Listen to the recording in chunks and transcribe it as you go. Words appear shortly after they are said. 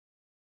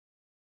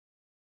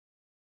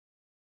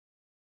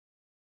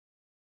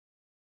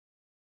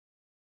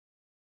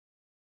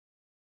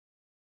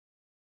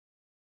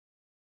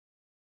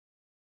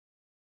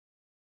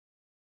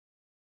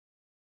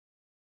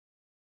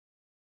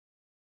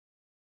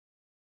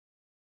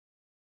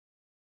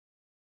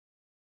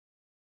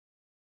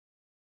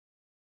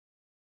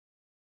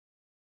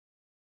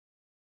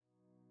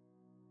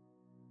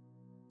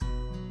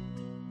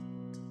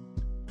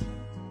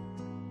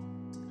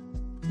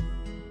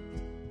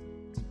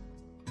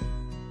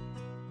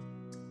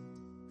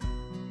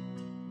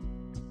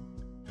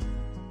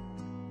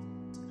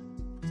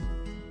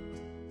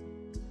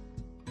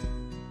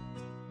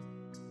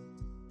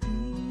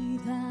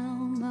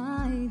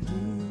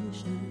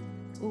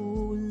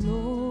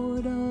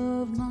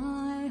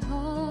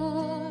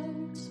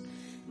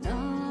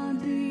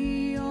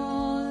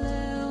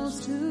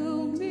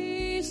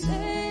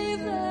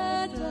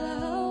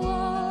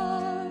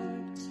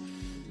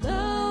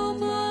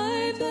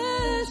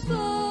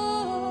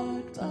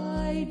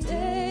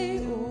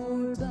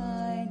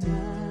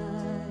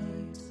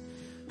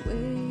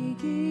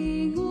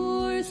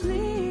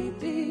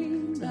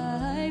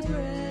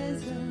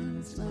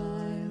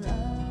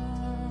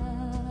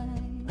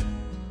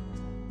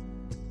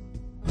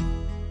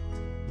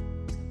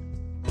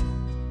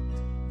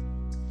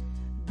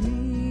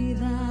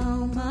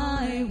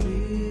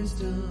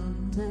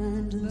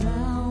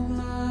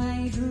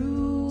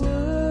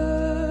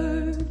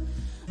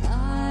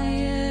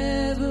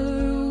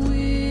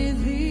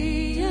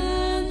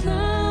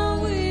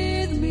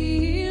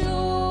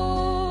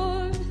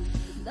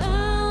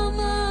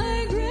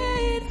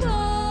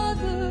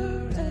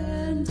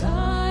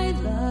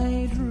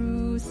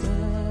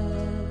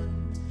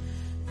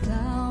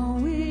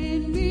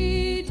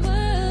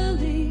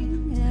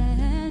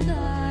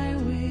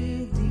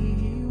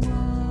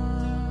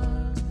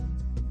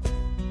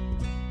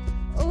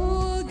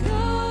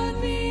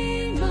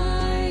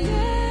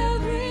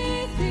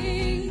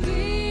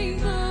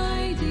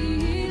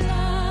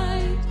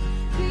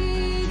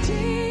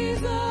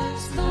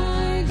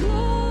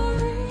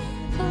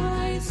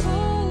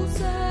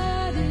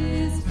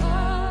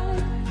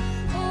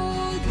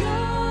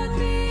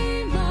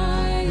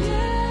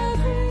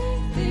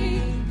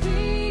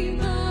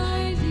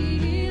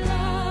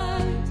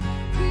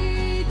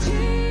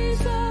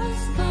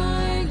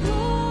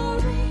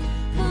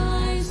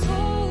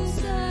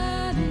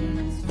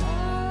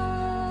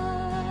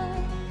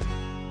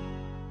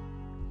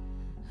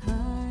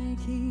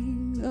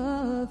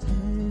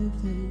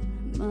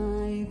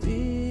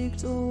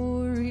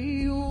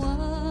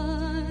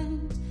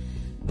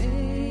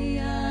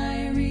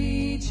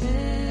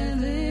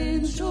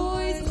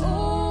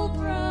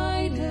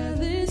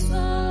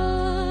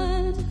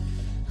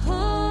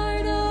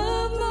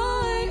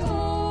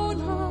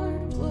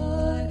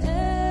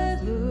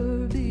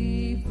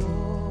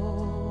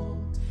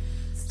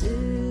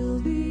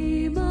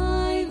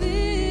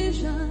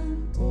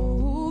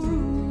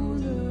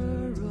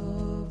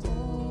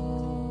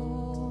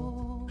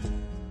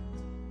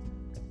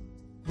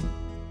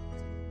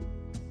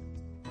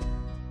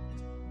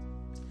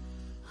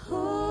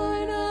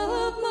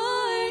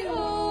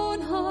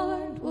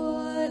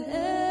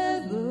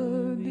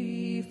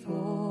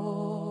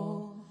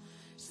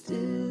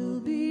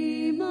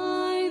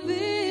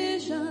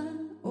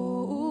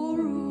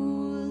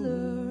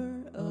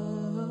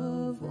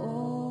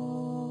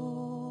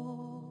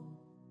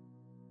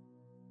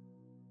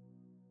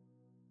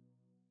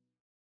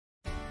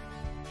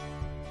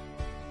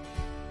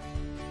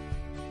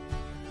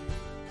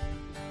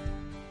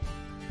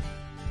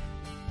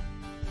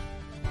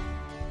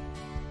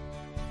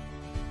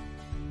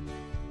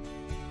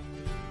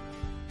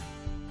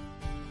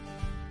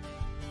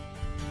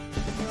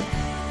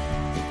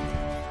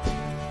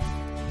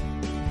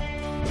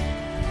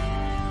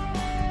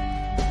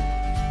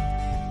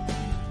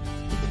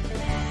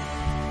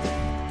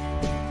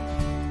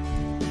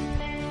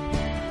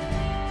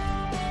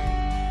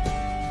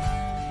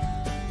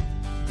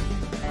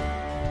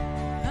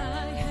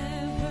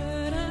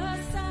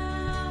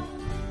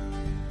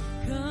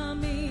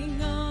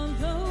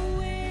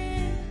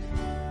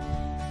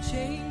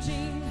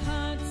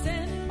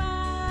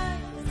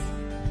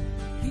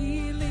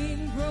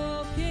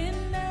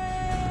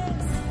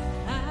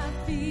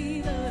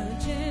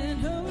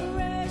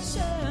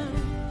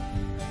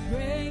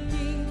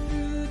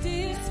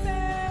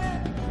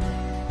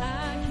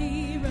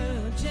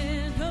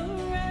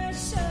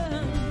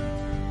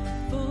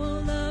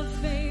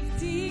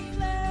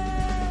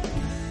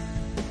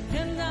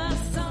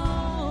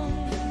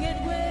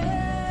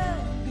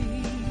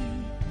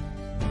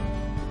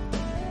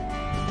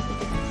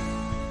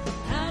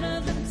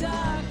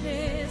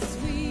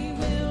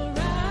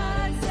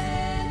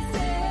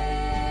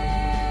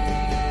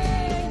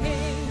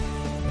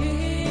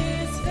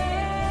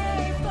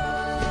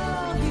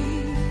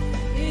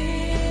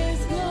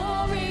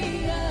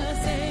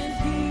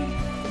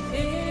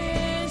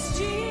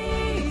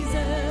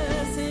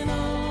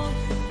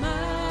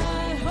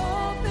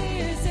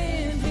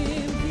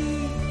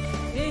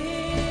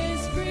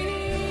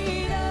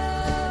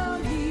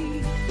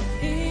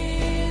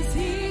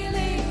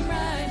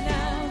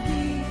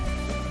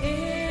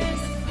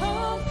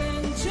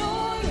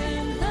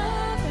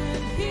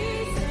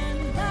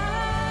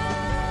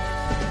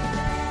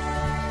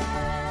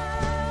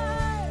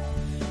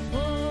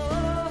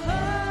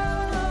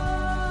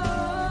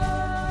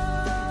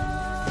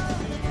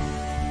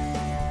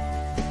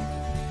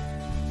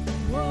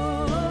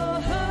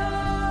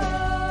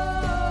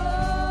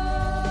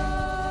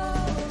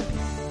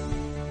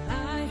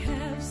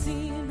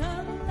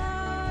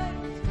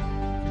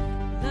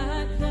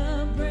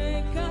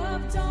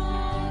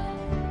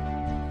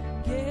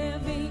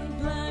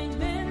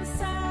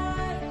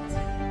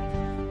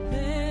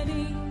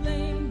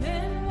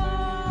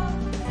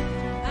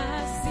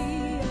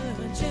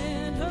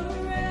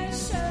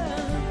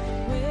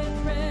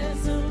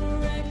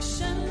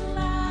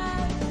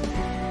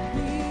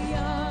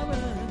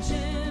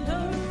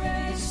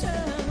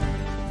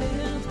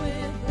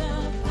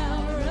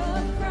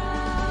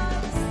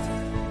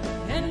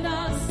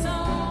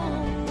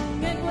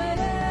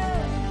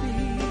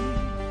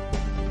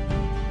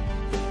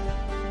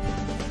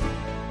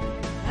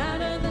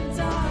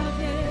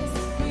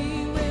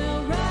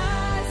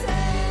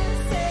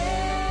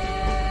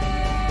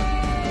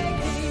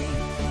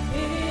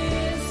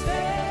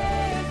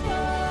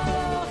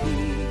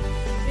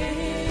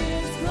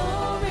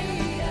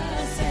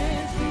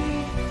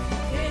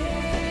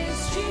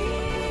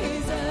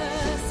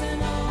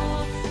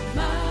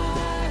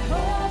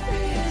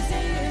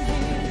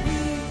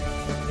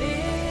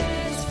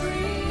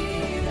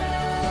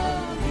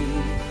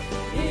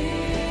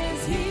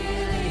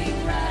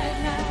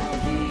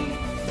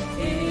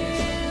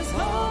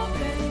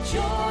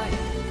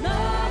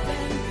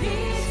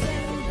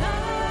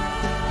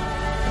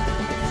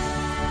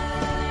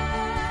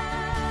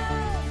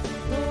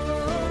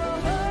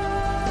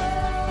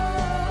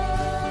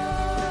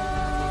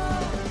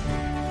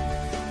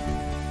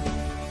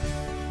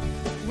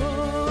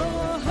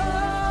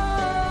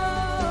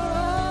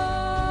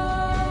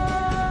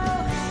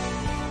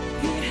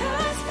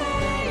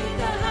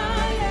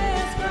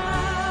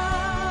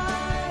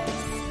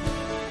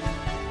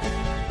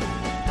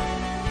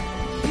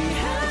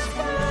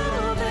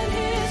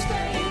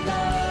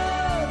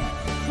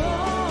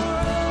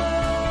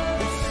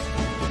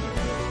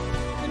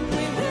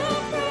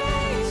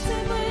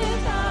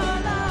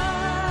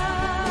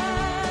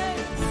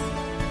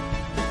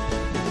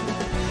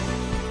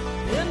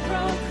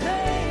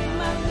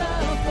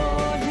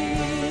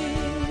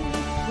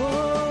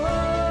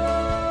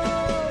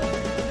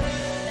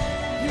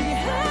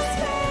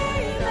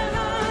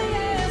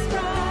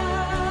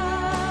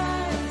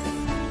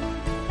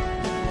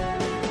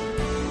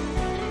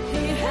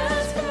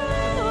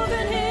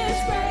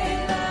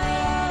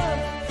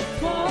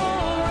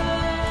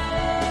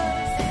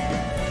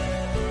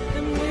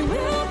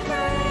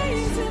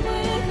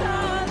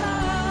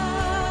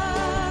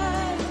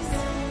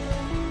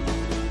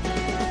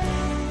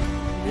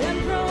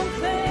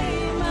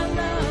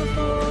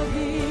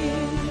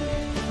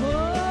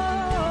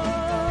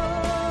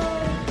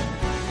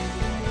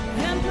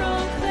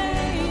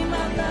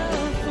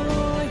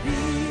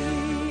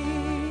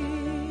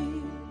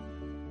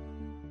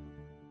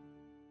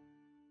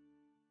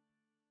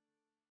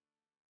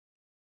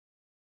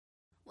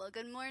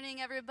Well, good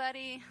morning,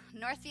 everybody.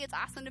 Northview, it's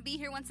awesome to be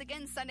here once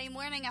again Sunday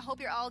morning. I hope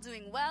you're all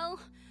doing well,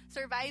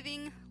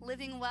 surviving,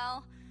 living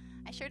well.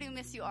 I sure do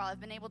miss you all.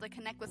 I've been able to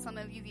connect with some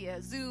of you via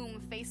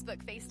Zoom,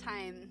 Facebook,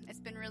 FaceTime. It's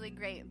been really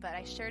great, but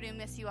I sure do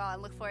miss you all. I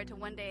look forward to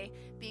one day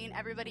being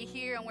everybody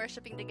here and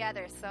worshiping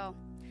together. So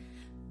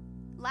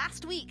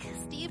last week,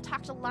 Steve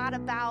talked a lot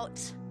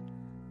about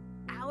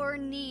our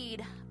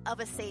need of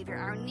a Savior,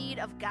 our need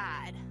of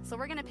God. So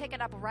we're going to pick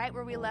it up right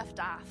where we left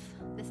off.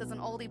 This is an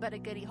oldie but a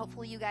goodie.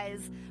 Hopefully you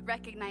guys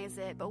recognize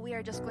it, but we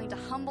are just going to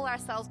humble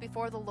ourselves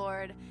before the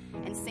Lord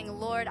and sing,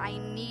 Lord, I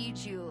need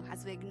you,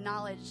 as we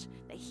acknowledge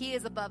that he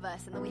is above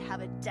us and that we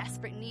have a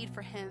desperate need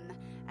for him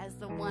as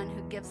the one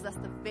who gives us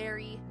the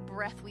very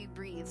breath we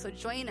breathe. So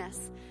join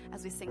us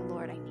as we sing,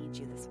 Lord, I need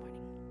you this morning.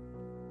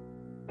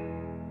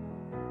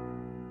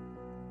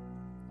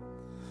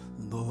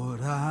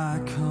 Lord, I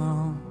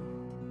come,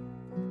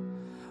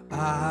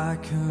 I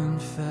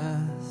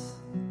confess,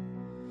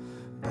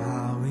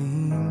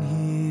 bowing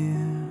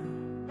here,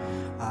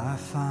 I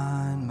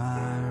find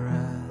my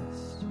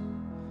rest.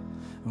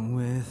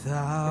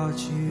 Without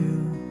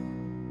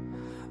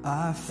you,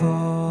 I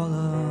fall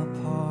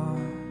apart.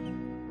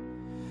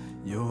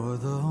 You're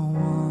the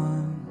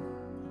one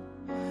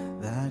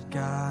that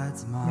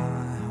guides my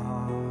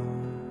heart.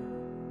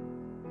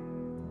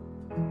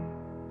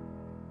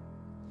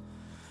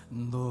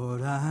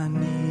 Lord, I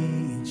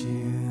need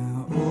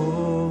you,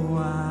 oh,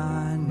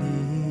 I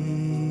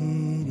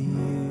need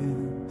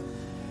you.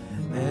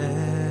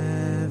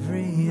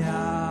 Every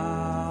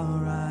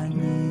hour I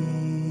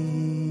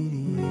need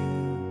you.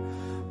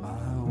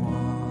 My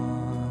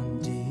one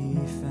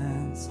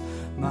defense,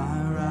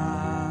 my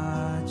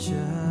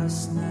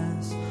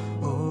righteousness,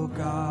 oh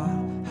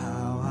God,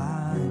 how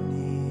I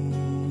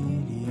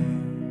need you.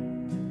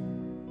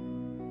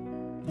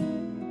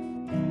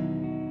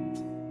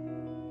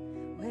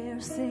 Where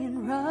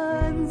sin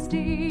runs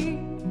deep,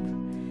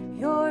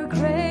 your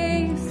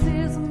grace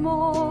is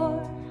more.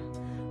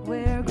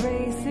 Where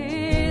grace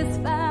is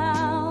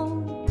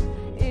found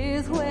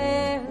is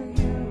where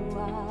you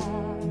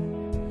are.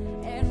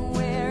 And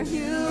where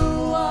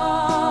you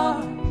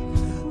are,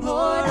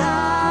 Lord,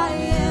 I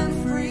am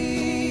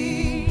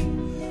free.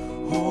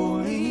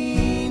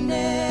 Holiness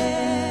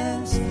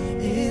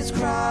is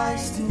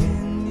Christ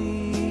in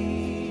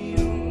me.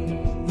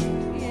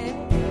 Yeah.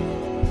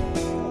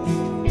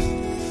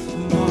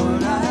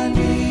 Lord, I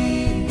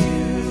need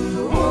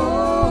you.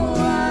 Oh,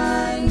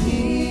 I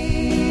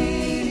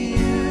need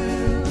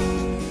you.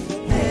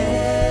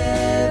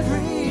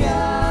 Every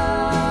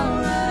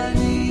hour I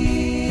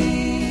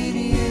need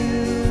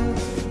you.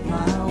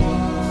 My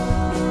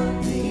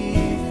one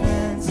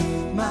defense,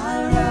 my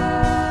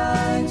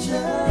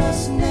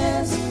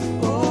righteousness.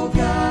 Oh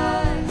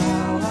God,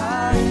 how I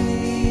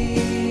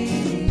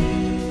need you.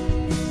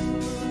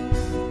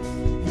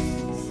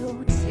 So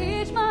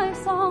teach my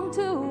song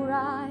to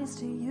rise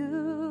to you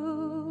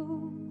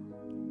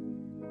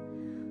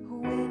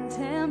when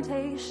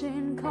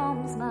temptation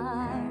comes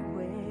my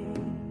way.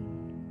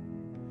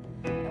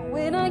 And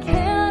when I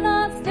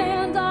cannot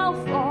stand, I'll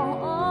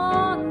fall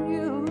on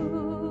you.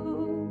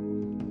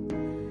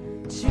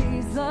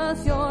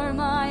 Jesus, you're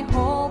my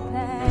hope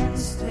and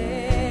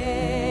stay.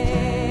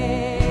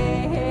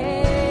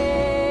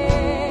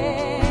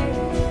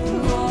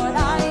 Lord,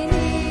 I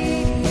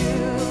need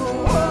you.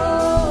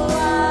 Oh,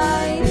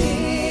 I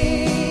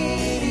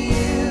need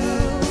you.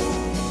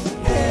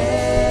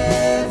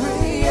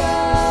 Every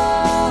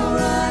hour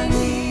I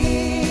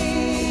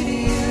need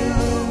you.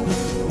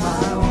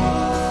 My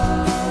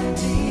one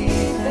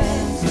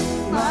defense,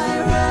 my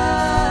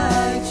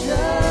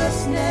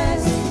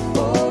righteousness.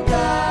 Oh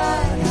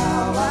God,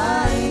 how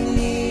I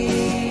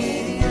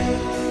need you.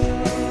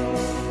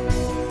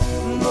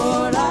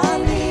 Lord, I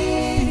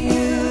need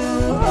you.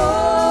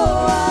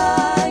 Oh,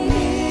 I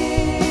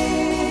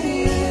need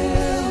you.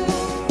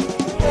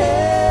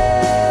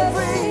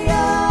 Every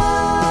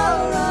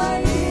hour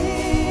I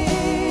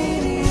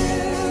need you.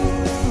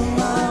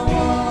 My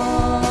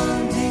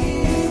one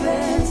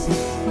defense,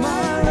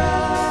 my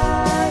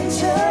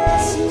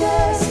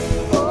righteousness.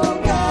 Oh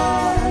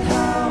God,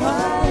 how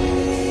I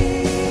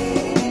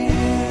need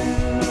you.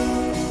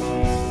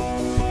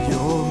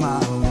 You're my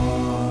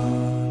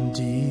one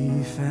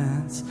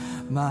defense,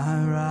 my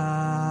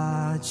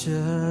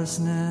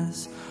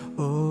righteousness.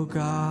 Oh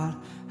God,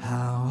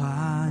 how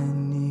I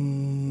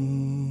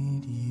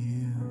need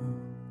you.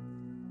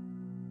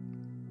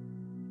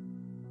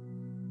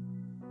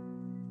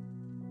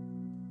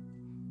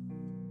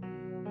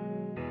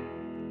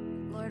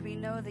 Lord, we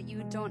know that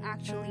you don't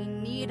actually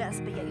need us,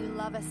 but yet you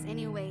love us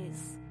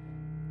anyways.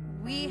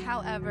 We,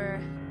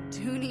 however,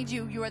 do need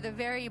you. You are the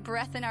very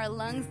breath in our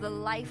lungs, the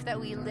life that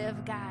we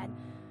live, God.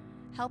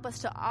 Help us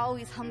to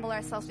always humble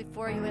ourselves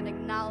before you and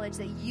acknowledge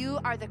that you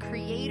are the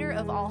creator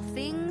of all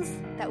things,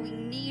 that we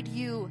need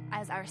you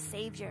as our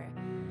Savior.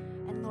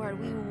 And Lord,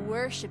 we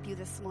worship you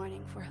this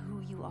morning for who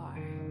you are.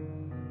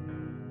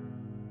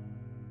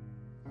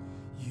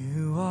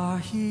 You are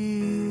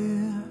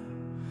here,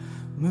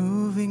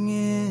 moving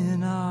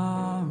in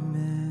our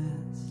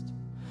midst.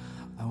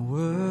 I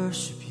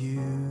worship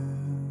you.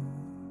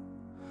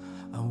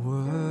 I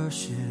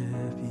worship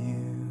you.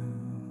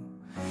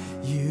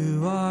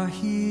 You are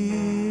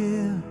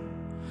here,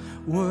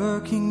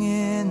 working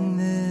in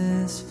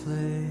this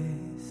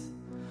place.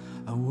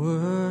 I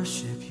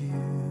worship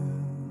you.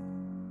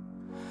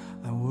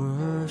 I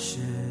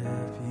worship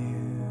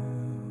you.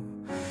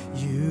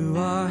 'You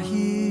are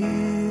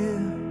here,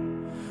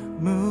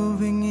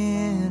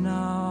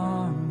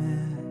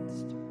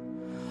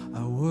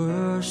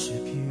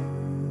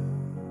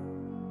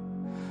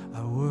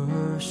 I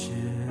worship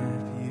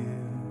you.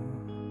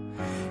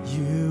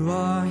 You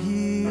are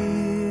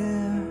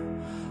here,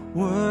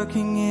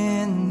 working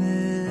in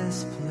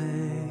this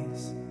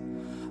place.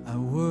 I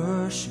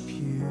worship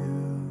you.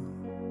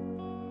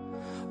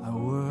 I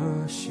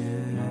worship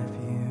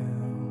you.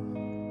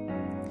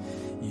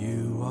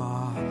 You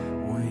are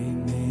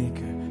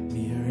waymaker,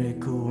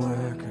 miracle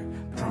worker,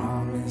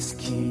 promise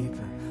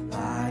keeper,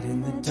 light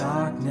in the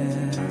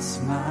darkness,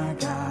 my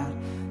God,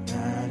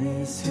 that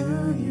is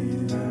who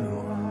you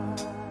are.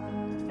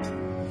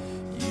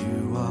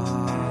 You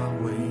are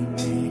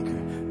waymaker,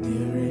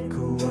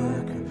 miracle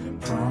worker,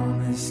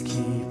 promise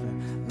keeper,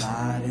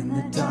 light in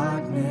the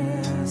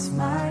darkness,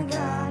 my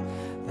God,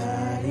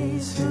 that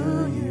is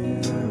who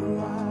you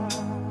are.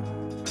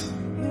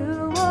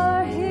 You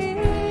are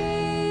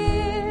here,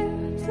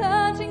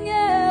 touching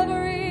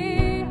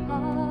every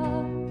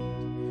heart.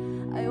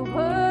 I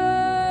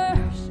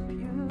worship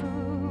you.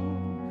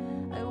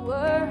 I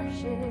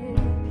worship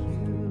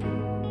you.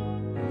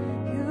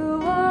 You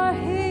are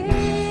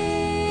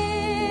here,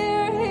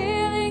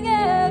 healing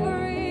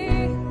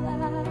every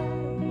life.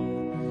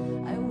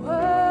 I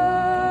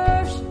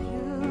worship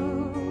you.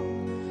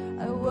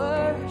 I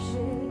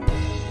worship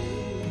you.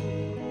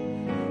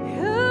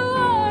 You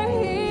are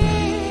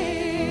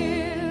here,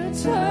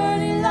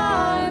 turning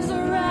lives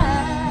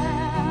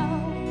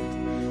around.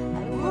 I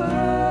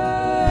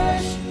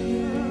worship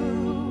you.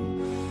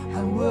 I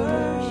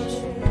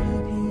worship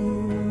you.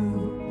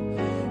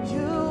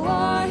 You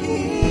are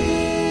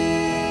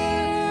here,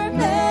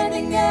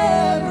 mending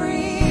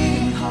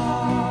every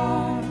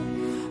heart.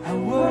 I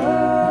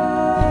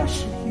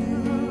worship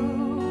you.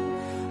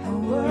 I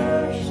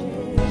worship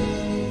you.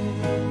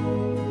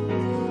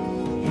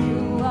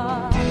 You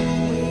are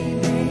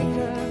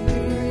waymaker,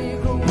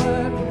 miracle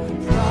worker,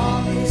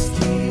 promise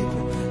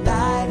keeper,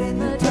 light in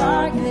the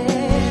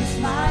darkness,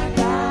 my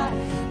God,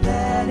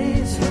 that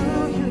is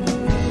who you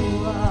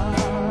are.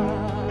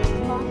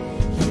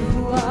 You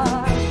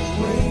are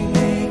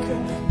waymaker,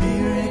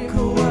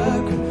 miracle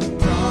worker,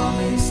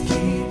 promise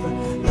keeper,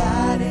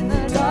 light in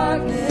the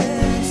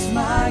darkness,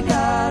 my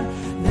God,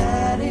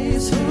 that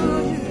is who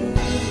you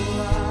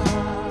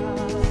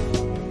are.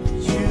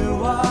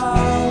 You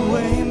are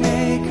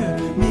waymaker,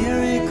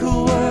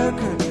 miracle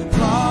worker,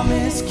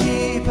 promise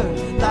keeper,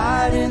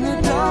 light in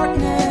the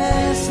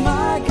darkness,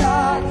 my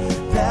God,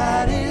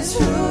 that is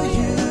who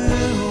you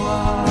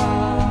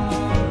are.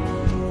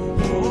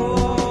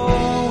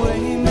 Oh,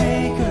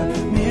 waymaker,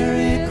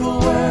 miracle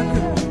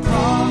worker,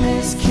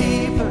 promise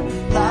keeper,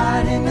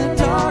 light in the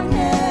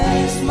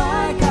darkness,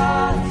 my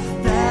God,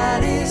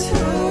 that is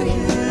who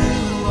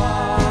you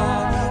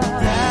are.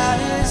 That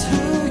is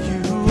who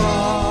you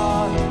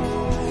are.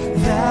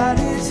 That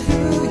is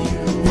who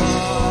you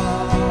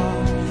are.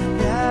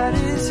 That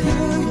is who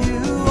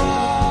you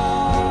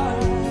are.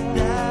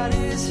 That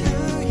is who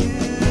you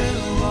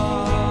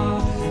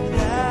are.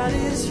 That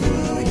is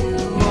who you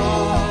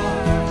are.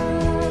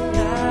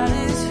 That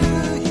is who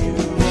you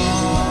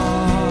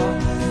are.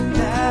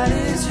 That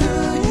is who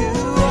you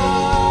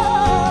are.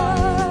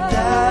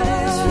 That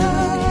is who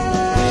you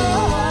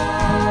are.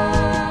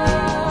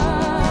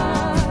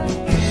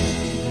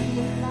 Even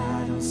when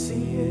I don't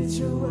see it,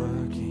 you're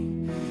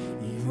working.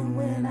 Even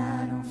when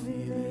I don't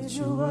feel it,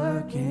 you're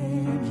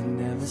working. You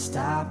never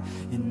stop,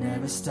 you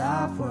never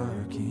stop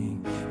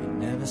working. You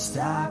never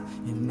stop,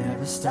 you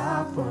never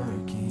stop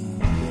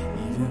working.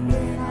 Even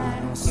when I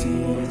don't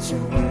see it,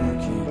 you're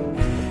working.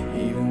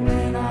 Even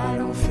when I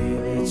don't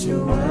feel it,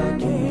 you're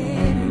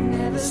working. You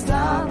never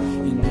stop,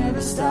 you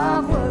never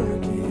stop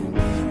working.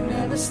 You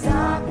never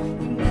stop,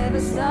 you never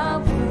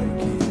stop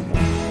working.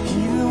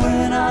 Even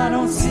when I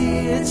don't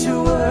see it,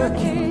 you're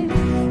working.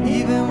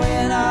 Even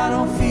when I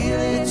don't feel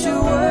it,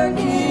 you're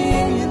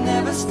working. You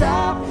never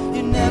stop,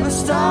 you never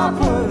stop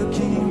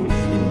working.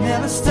 You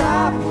never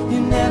stop, you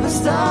never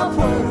stop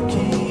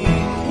working.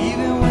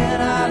 Even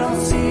when I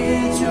don't see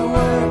it, you're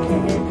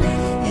working.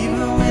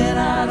 Even when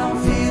I don't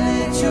feel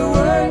it, you're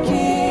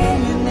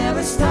working. You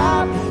never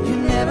stop, you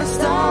never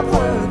stop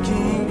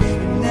working.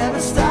 You never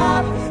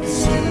stop,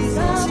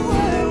 Jesus,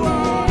 you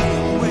are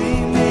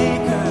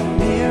waymaker,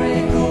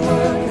 miracle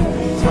worker,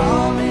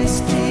 promise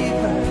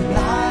keeper,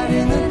 light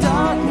in the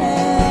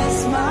darkness,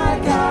 my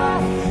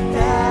God,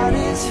 that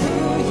is who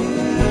you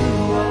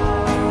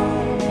are.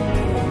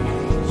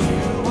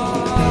 You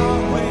are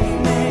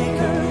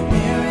waymaker,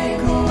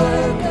 miracle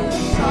worker,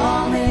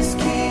 promise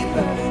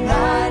keeper,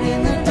 light in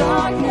the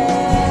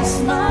darkness,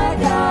 my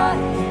God,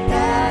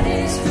 that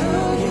is who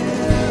you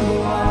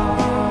are.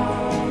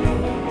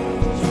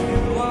 You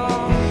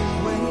are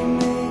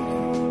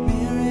waymaker,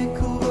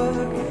 miracle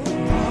worker,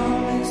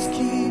 promise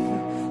keeper,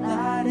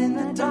 light in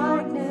the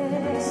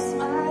darkness,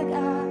 my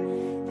God,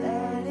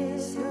 that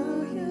is who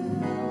you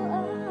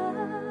are.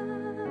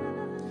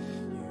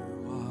 You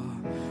are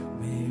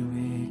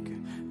waymaker,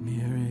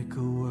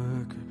 miracle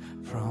worker,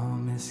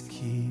 promise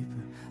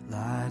keeper,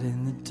 light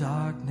in the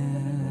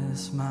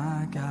darkness,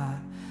 my God,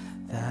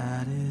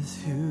 that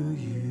is who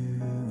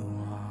you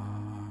are.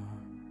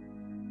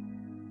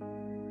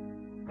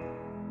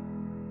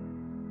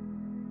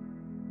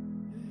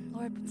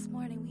 Lord, this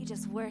morning we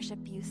just worship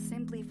you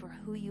simply for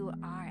who you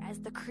are,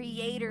 as the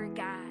creator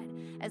God,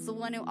 as the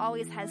one who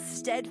always has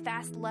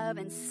steadfast love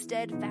and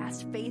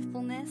steadfast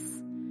faithfulness.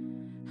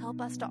 Help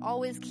us to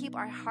always keep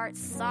our hearts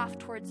soft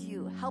towards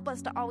you. Help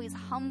us to always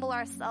humble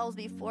ourselves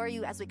before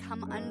you as we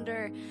come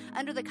under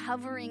the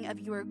covering of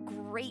your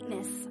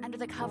greatness, under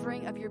the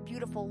covering of your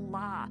beautiful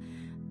law,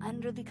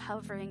 under the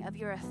covering of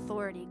your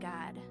authority,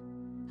 God.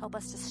 Help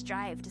us to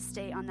strive to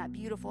stay on that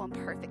beautiful and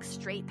perfect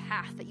straight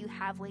path that you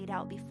have laid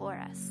out before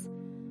us.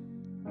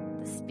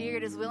 The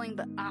spirit is willing,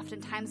 but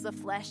oftentimes the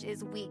flesh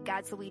is weak,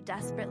 God, so we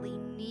desperately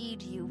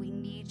need you. We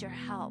need your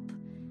help.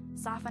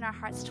 Soften our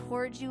hearts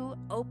towards you.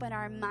 Open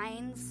our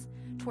minds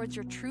towards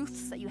your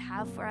truths that you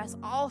have for us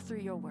all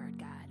through your word,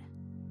 God.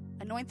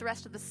 Anoint the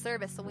rest of the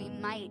service so we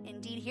might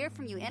indeed hear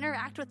from you.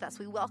 Interact with us.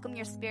 We welcome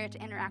your spirit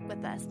to interact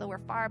with us. Though we're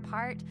far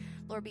apart,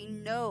 Lord, we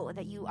know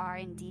that you are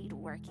indeed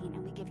working,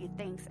 and we give you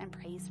thanks and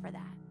praise for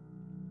that.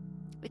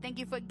 We thank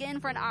you again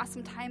for an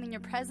awesome time in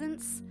your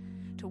presence,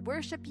 to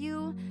worship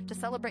you, to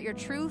celebrate your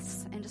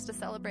truths, and just to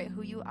celebrate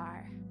who you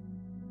are.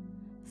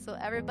 So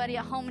everybody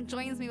at home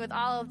joins me with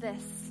all of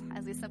this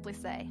as we simply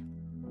say,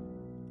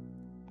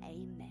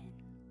 Amen.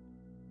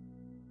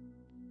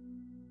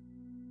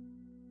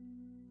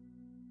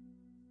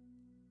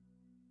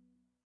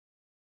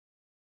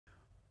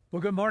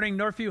 Well, good morning,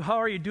 Northview. How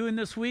are you doing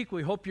this week?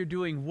 We hope you're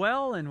doing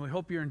well, and we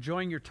hope you're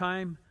enjoying your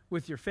time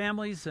with your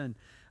families and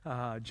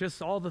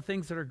just all the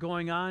things that are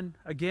going on.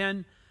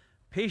 Again,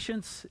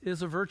 patience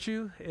is a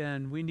virtue,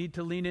 and we need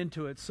to lean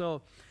into it.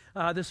 So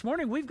this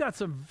morning, we've got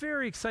some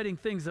very exciting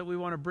things that we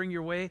want to bring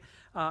your way.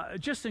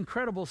 Just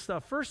incredible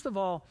stuff. First of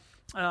all,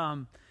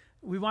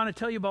 we want to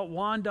tell you about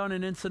Juan down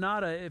in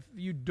Ensenada. If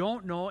you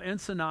don't know,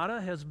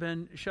 Ensenada has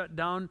been shut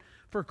down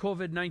for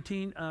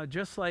COVID-19,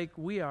 just like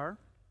we are.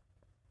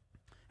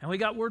 And we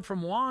got word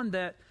from Juan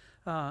that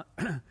a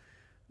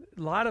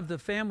lot of the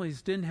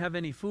families didn't have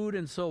any food,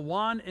 and so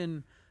Juan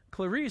and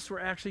Clarice were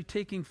actually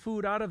taking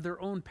food out of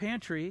their own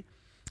pantry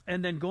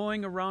and then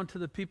going around to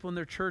the people in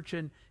their church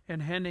and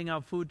handing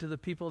out food to the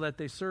people that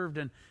they served.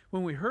 And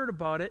when we heard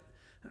about it,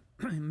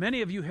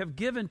 many of you have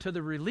given to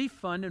the relief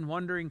fund and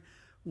wondering,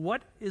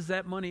 what is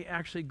that money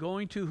actually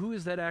going to? Who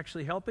is that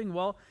actually helping?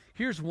 Well,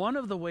 here's one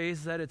of the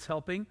ways that it's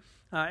helping.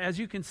 As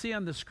you can see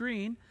on the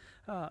screen,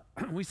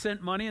 we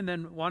sent money, and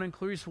then Juan and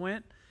Clarice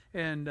went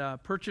and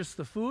purchased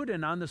the food.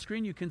 And on the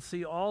screen, you can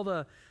see all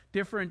the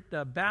different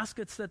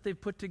baskets that they've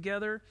put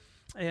together.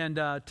 And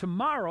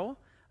tomorrow,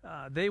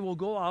 they will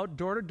go out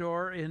door to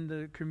door in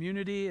the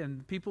community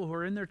and people who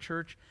are in their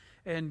church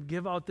and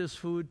give out this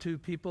food to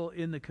people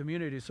in the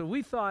community. So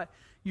we thought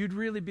you'd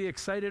really be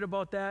excited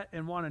about that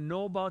and want to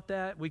know about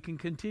that. We can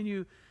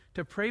continue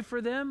to pray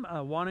for them.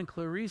 Juan and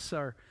Clarice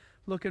are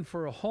looking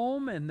for a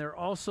home, and they're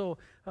also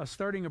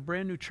starting a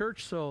brand new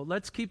church. So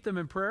let's keep them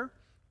in prayer.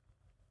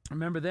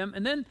 Remember them.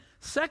 And then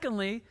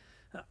secondly,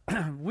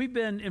 we've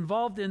been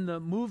involved in the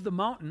Move the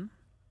Mountain.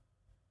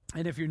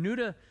 And if you're new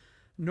to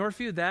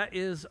Northview, that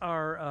is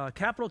our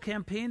capital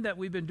campaign that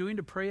we've been doing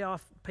to pay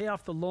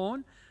off the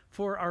loan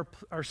for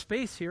our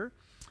space here.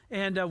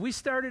 And we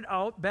started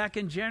out back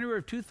in January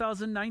of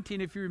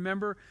 2019. If you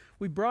remember,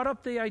 we brought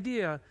up the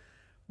idea,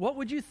 what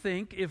would you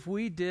think if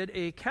we did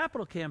a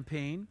capital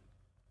campaign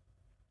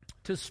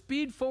to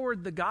speed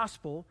forward the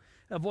gospel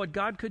of what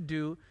God could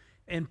do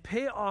and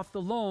pay off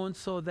the loan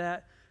so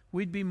that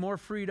we'd be more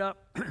freed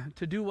up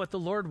to do what the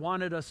Lord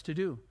wanted us to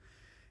do?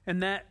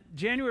 And that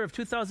January of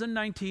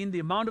 2019, the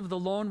amount of the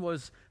loan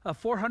was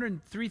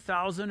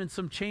 $403,000 and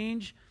some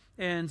change.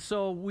 And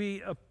so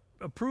we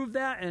approved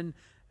that and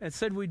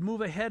said we'd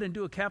move ahead and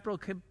do a capital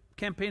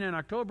campaign in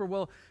October.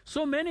 Well,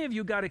 so many of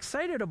you got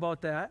excited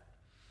about that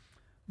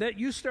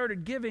you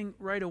started giving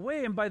right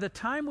away. And by the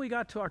time we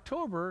got to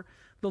October,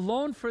 the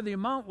loan for the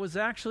amount was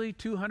actually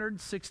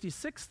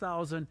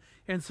 $266,000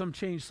 and some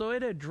change. So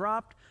it had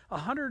dropped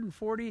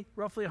roughly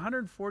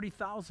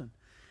 $140,000.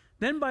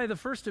 Then by the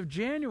 1st of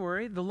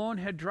January, the loan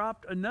had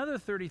dropped another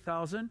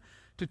 $30,000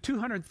 to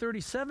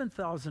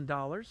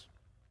 $237,000.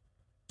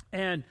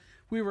 And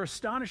we were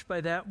astonished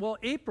by that. Well,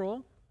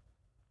 April,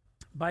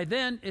 by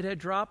then, it had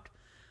dropped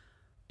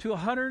to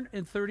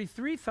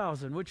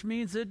 $133,000, which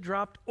means it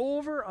dropped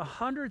over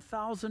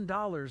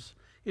 $100,000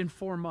 in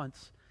 4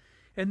 months.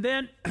 And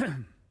then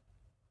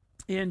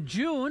in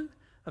June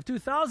of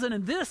 2000,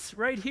 and this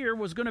right here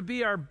was going to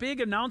be our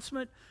big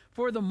announcement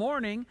for the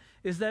morning,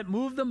 is that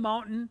Move the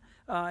Mountain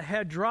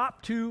had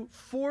dropped to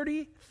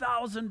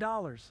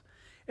 $40,000.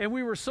 And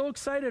we were so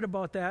excited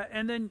about that.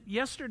 And then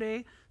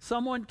yesterday,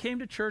 someone came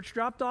to church,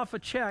 dropped off a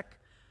check,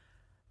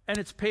 and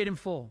it's paid in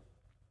full.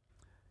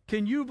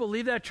 Can you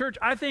believe that, church?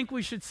 I think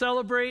we should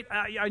celebrate.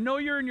 I know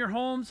you're in your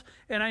homes,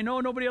 and I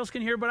know nobody else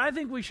can hear, but I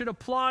think we should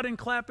applaud and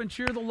clap and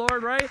cheer the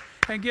Lord, right?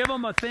 And give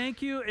him a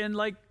thank you. And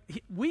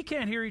we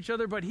can't hear each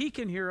other, but he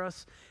can hear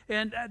us.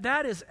 And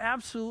that is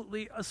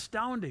absolutely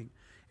astounding.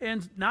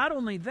 And not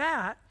only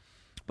that,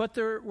 but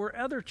there were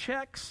other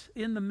checks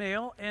in the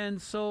mail.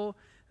 And so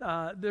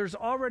there's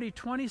already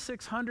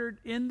 $2,600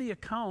 in the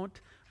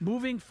account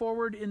moving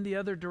forward in the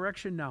other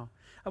direction now.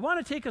 I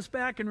want to take us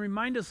back and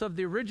remind us of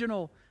the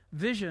original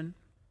vision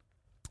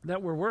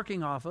that we're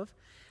working off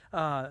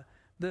of.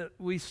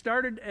 We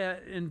started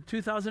in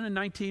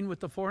 2019 with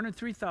the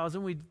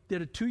 403,000. We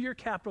did a 2-year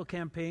capital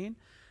campaign.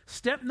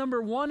 Step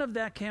number 1 of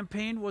that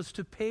campaign was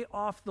to pay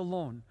off the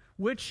loan,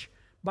 which,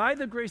 by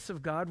the grace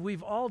of God,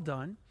 we've all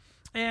done.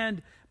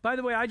 And by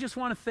the way, I just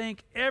want to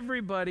thank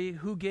everybody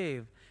who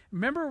gave.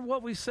 Remember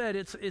what we said,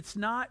 it's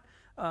not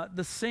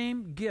the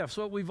same gifts.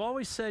 What we've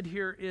always said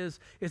here is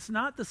it's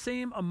not the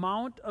same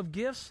amount of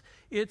gifts,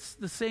 it's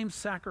the same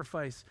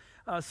sacrifice.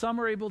 Some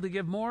are able to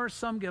give more,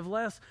 some give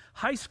less.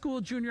 High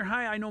school, junior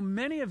high, I know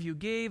many of you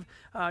gave.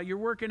 You're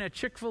working at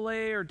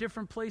Chick-fil-A or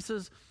different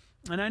places,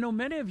 and I know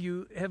many of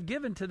you have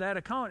given to that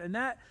account, and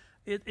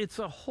it's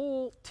a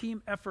whole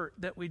team effort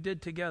that we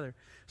did together.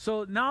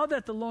 So now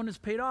that the loan is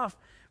paid off,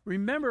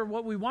 remember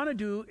what we want to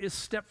do is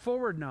step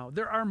forward now.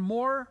 There are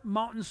more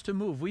mountains to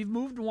move. We've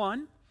moved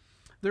one.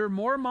 There are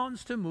more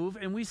mountains to move,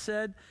 and we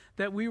said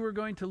that we were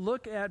going to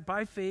look at,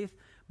 by faith,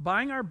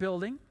 buying our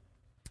building,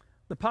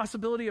 the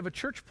possibility of a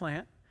church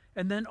plant,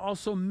 and then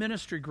also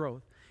ministry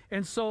growth.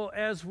 And so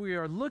as we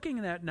are looking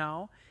at that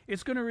now,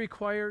 it's going to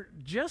require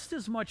just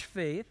as much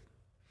faith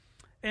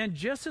and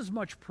just as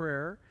much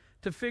prayer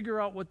to figure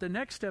out what the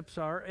next steps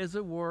are as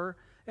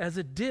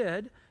it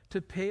did to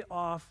pay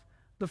off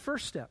the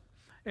first step.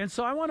 And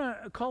so I want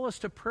to call us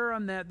to prayer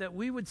on that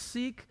we would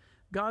seek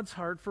God's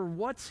heart for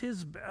what's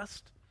his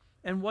best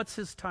and what's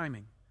his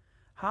timing.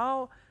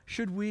 How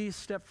should we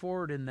step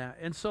forward in that?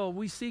 And so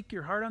we seek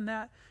your heart on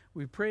that.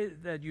 We pray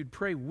that you'd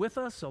pray with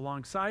us,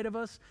 alongside of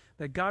us,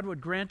 that God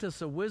would grant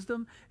us a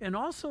wisdom, and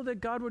also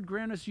that God would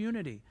grant us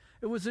unity.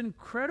 It was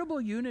incredible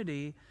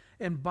unity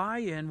and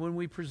buy-in when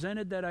we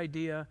presented that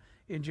idea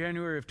in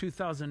January of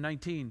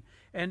 2019.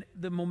 And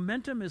the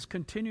momentum is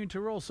continuing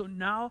to roll. So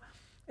now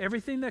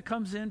everything that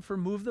comes in for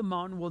Move the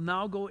Mountain will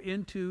now go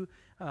into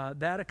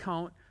that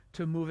account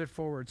to move it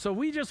forward. So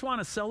we just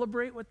want to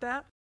celebrate with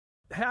that.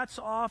 Hats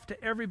off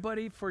to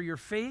everybody for your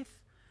faith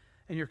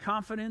and your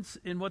confidence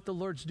in what the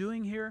Lord's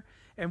doing here.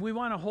 And we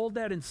want to hold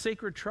that in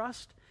sacred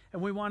trust.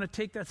 And we want to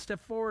take that step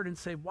forward and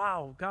say,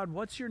 wow, God,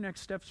 what's your next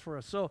steps for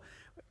us? So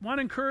I want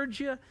to encourage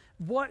you.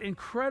 What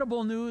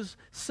incredible news.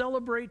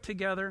 Celebrate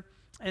together.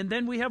 And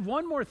then we have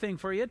one more thing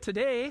for you.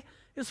 Today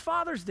is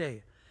Father's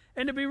Day.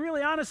 And to be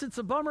really honest, it's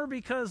a bummer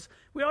because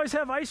we always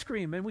have ice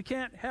cream, and we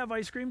can't have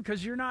ice cream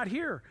because you're not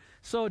here.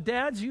 So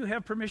dads, you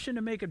have permission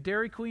to make a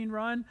Dairy Queen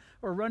run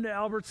or run to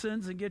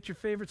Albertsons and get your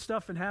favorite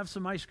stuff and have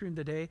some ice cream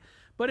today.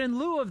 But in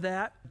lieu of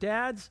that,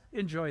 dads,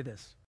 enjoy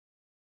this.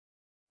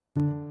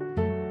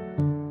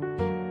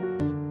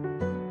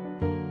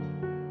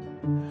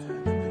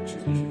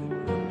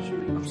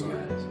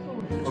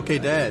 Okay,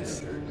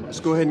 dads, let's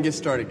go ahead and get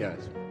started,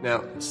 guys.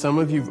 Now, some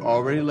of you have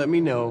already let me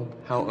know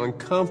how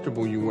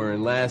uncomfortable you were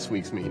in last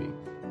week's meeting.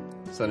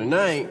 So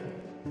tonight,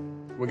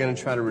 we're going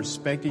to try to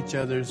respect each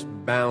other's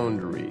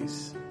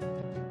boundaries.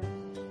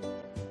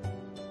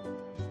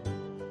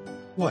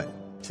 What?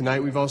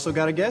 Tonight, we've also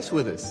got a guest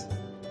with us,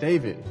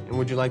 David. And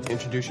would you like to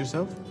introduce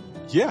yourself?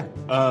 Yeah.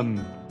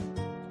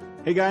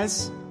 Hey,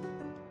 guys.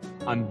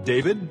 I'm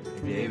David.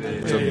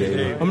 David. What's up,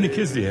 David? How many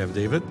kids do you have,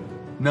 David?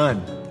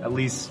 None. At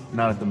least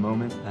not at the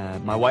moment.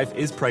 My wife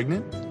is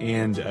pregnant,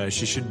 And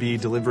she should be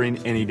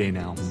delivering any day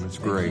now. that's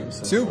great.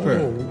 Super.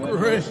 Oh,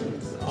 great.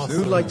 Awesome.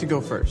 Who'd like to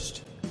go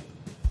first?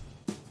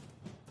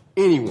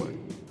 Anyone?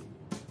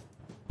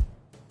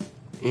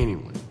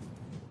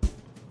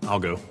 I'll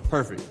go.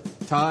 Perfect.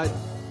 Todd?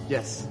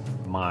 Yes.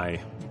 My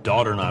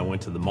daughter and I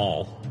went to the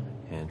mall,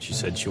 and she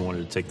said she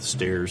wanted to take the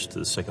stairs to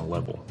the second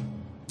level.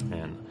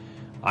 And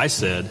I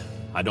said,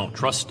 I don't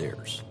trust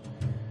stairs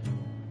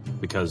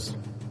because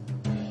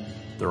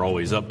they're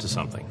always up to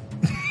something.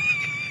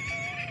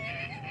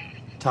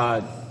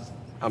 Todd,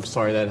 I'm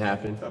sorry that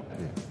happened.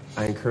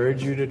 I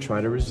encourage you to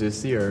try to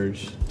resist the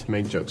urge to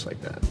make jokes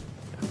like that.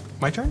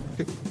 My turn?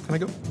 Okay. Can I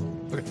go?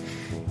 Okay.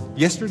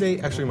 Yesterday,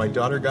 actually, my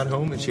daughter got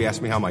home and she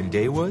asked me how my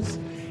day was.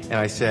 And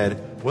I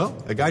said, well,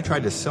 a guy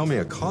tried to sell me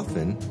a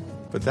coffin,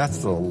 but that's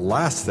the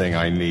last thing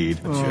I need.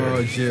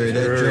 Oh, Jerry,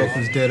 that joke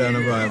was dead on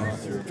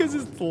arrival. Because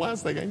it's the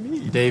last thing I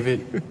need.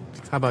 David,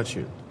 how about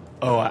you?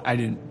 Oh, I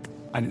didn't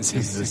say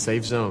This is a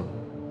safe zone.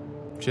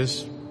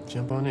 Just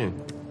jump on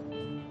in.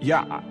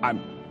 Yeah,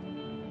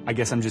 I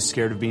guess I'm just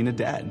scared of being a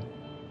dad.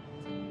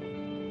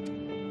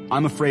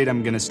 I'm afraid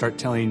I'm going to start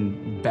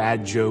telling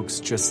bad jokes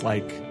just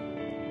like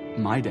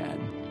my dad.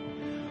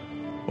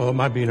 Well, it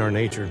might be in our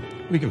nature.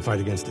 We can fight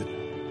against it.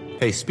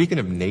 Hey, speaking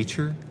of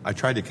nature, I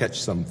tried to catch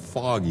some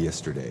fog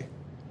yesterday.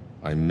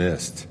 I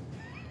missed.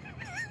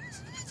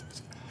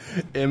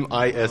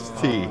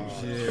 M-I-S-T.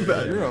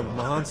 You're a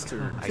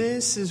monster.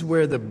 This is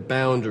where the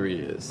boundary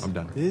is. I'm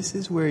done. This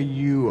is where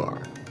you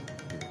are.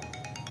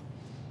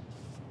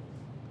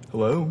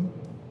 Hello?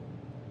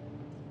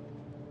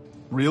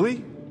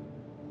 Really?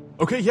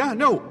 Okay, yeah,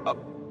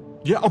 no.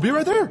 Yeah, I'll be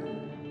right there.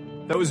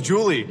 That was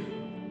Julie.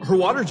 Her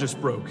water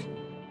just broke.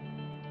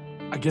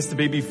 I guess the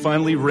baby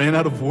finally ran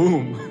out of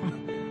womb.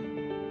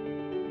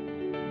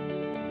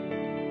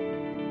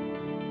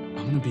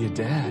 I'm gonna be a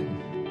dad.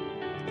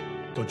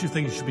 Don't you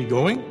think you should be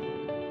going?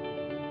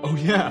 Oh,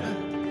 yeah.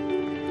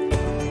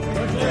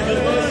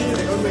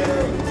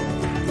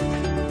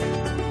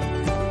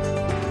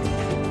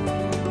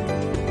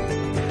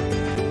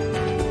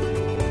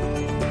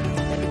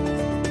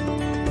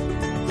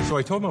 So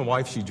I told my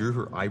wife she drew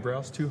her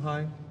eyebrows too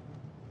high.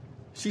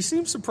 She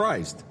seemed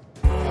surprised.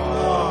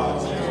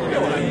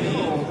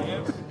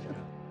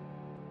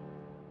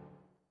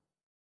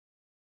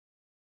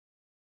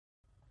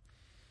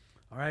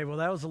 All right, well,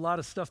 that was a lot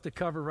of stuff to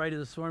cover right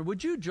this morning.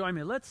 Would you join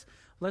me? Let's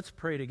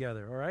pray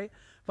together, all right?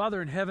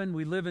 Father in heaven,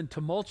 we live in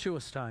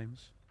tumultuous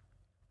times.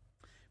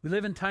 We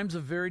live in times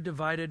of very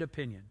divided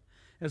opinion.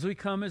 As we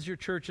come as your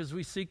church, as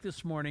we seek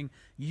this morning,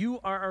 you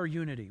are our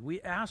unity.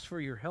 We ask for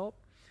your help.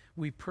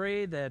 We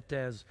pray that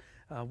as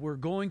we're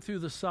going through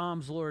the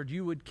Psalms, Lord,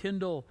 you would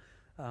kindle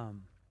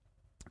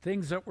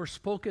things that were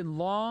spoken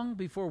long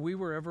before we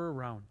were ever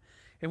around.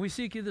 And we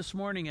seek you this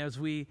morning as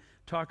we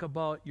talk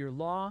about your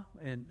law,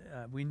 and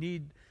we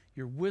need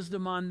your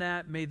wisdom on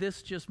that. May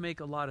this just make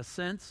a lot of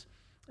sense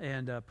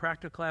and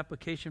practical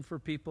application for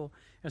people.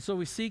 And so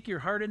we seek your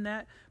heart in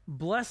that.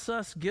 Bless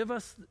us. Give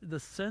us the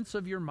sense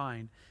of your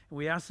mind. And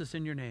we ask this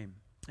in your name.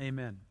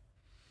 Amen.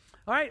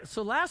 All right,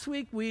 so last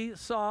week we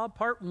saw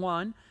part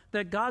 1,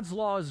 that God's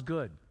law is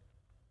good.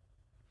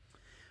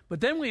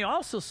 But then we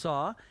also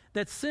saw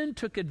that sin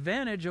took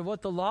advantage of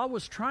what the law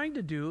was trying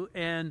to do,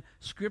 and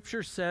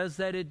Scripture says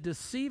that it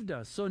deceived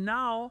us. So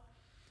now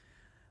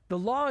the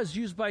law is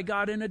used by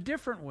God in a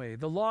different way.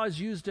 The law is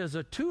used as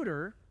a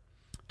tutor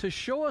to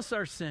show us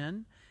our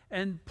sin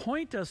and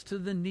point us to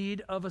the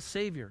need of a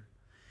Savior.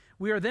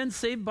 We are then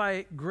saved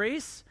by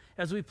grace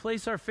as we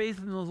place our faith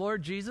in the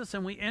Lord Jesus,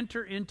 and we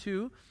enter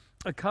into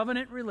a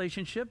covenant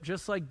relationship,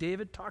 just like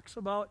David talks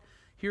about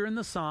here in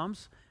the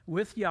Psalms,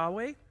 with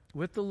Yahweh,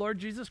 with the Lord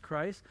Jesus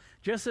Christ,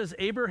 just as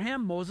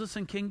Abraham, Moses,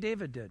 and King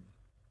David did.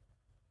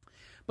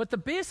 But the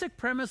basic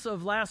premise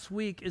of last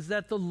week is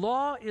that the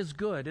law is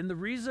good, and the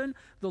reason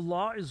the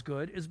law is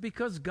good is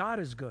because God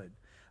is good.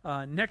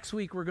 Next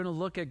week, we're going to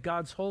look at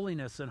God's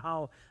holiness and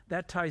how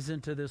that ties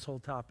into this whole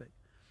topic.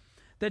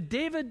 That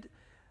David,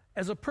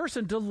 as a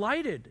person,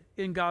 delighted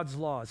in God's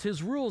laws,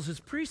 his rules,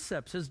 his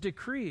precepts, his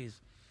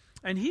decrees.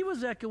 And he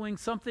was echoing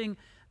something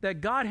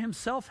that God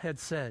himself had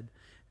said.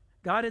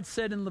 God had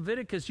said in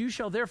Leviticus, "You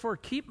shall therefore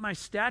keep my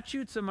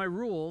statutes and my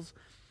rules.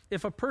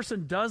 If a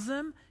person does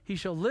them, he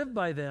shall live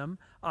by them.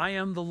 I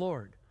am the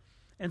Lord."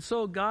 And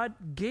so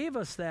God gave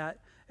us that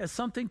as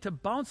something to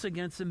bounce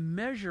against and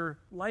measure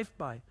life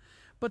by.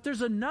 But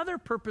there's another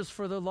purpose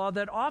for the law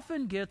that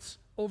often gets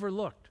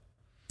overlooked.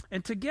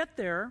 And to get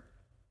there,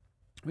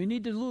 we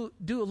need to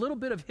do a little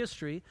bit of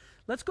history.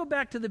 Let's go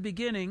back to the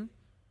beginning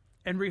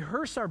and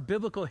rehearse our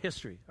biblical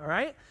history, all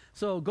right?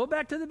 So go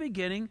back to the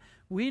beginning.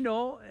 We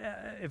know,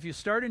 if you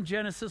start in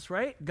Genesis,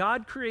 right?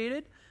 God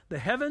created the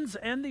heavens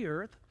and the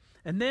earth.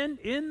 And then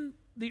in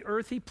the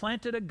earth, he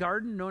planted a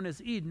garden known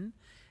as Eden.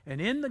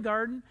 And in the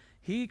garden,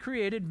 he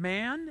created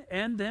man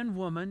and then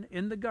woman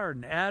in the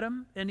garden,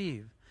 Adam and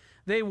Eve.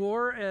 They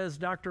were, as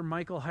Dr.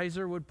 Michael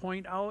Heiser would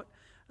point out,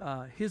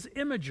 his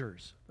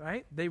imagers,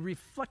 right? They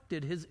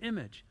reflected his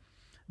image.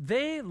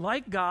 They,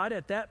 like God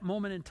at that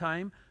moment in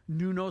time,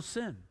 knew no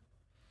sin.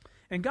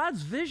 And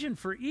God's vision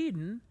for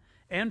Eden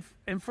and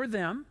for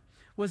them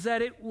was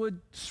that it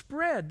would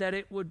spread, that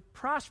it would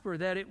prosper,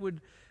 that it would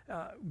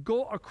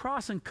go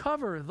across and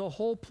cover the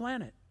whole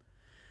planet.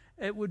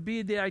 It would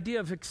be the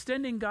idea of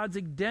extending God's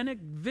Edenic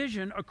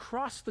vision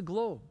across the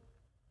globe.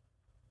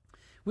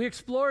 We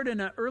explored in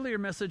an earlier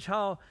message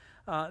how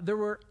there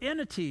were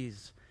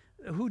entities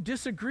who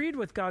disagreed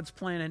with God's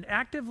plan and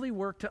actively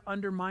worked to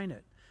undermine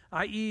it,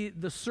 i.e.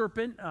 the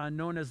serpent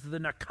known as the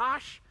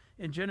Nakash,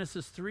 in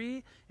Genesis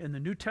 3, in the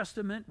New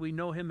Testament, we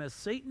know him as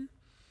Satan.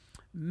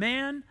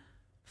 Man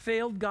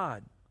failed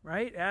God,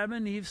 right? Adam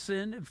and Eve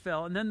sinned and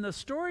fell. And then the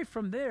story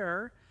from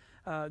there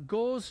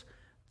goes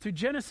to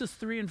Genesis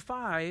 3 and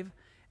 5,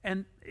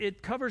 and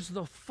it covers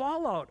the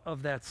fallout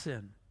of that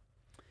sin.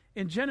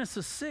 In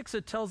Genesis 6,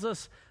 it tells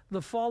us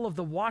the fall of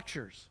the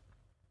Watchers.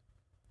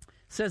 It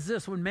says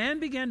this, "When man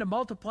began to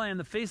multiply on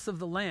the face of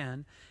the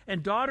land,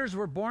 and daughters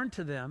were born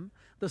to them,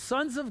 the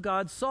sons of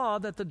God saw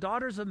that the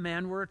daughters of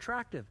man were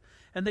attractive,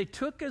 and they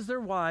took as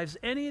their wives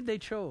any they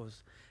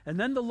chose. And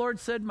then the Lord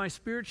said, My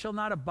spirit shall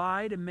not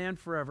abide in man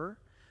forever,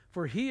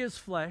 for he is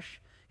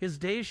flesh. His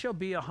days shall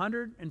be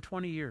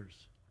 120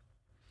 years.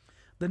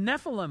 The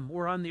Nephilim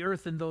were on the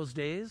earth in those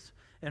days,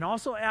 and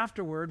also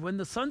afterward, when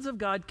the sons of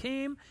God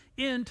came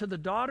in to the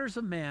daughters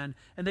of man,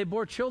 and they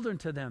bore children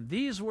to them.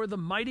 These were the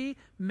mighty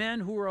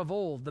men who were of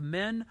old, the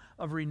men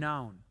of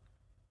renown."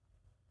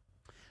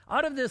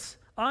 Out of this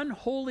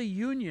unholy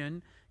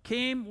union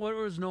came what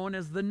was known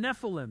as the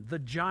Nephilim, the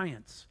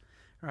giants,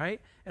 right?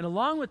 And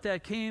along with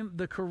that came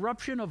the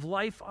corruption of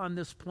life on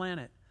this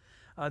planet.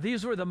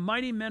 These were the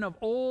mighty men of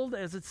old,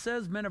 as it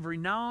says, men of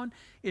renown.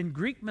 In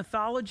Greek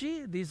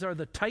mythology, these are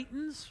the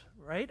Titans,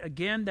 right?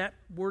 Again, that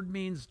word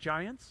means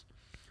giants.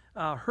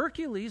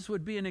 Hercules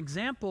would be an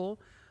example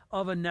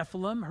of a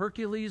Nephilim.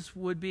 Hercules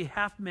would be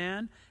half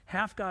man,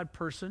 half God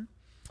person.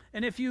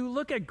 And if you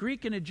look at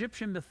Greek and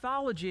Egyptian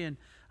mythology and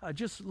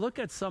just look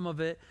at some of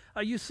it,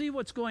 you see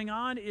what's going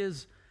on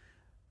is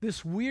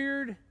this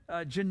weird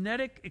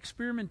genetic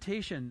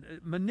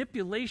experimentation,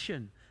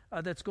 manipulation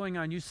that's going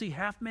on. You see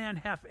half man,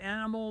 half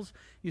animals.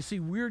 You see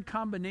weird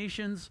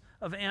combinations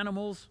of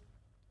animals.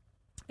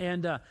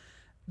 And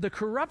the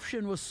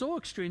corruption was so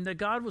extreme that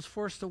God was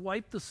forced to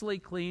wipe the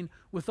slate clean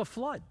with a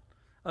flood,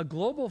 a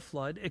global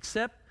flood,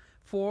 except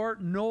for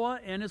Noah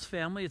and his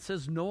family. It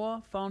says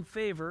Noah found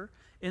favor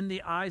in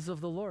the eyes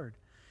of the Lord.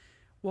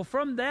 Well,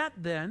 from that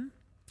then,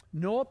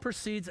 Noah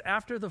proceeds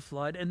after the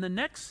flood, and the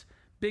next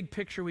big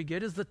picture we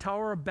get is the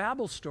Tower of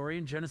Babel story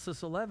in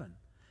Genesis 11.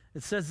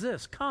 It says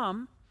this,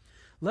 "Come,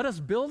 let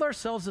us build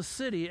ourselves a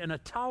city and a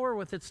tower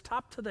with its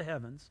top to the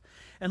heavens,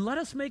 and let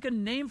us make a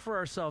name for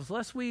ourselves,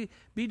 lest we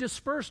be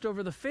dispersed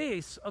over the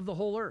face of the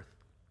whole earth."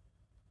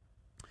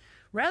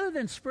 Rather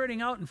than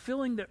spreading out and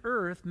filling the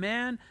earth,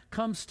 man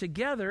comes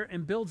together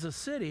and builds a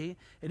city,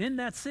 and in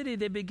that city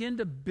they begin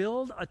to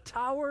build a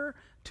tower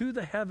to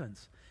the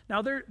heavens.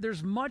 Now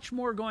there's much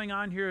more going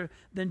on here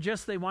than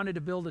just they wanted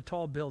to build a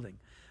tall building.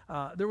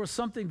 There was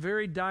something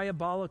very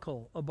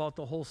diabolical about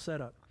the whole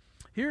setup.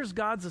 Here's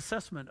God's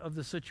assessment of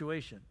the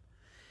situation.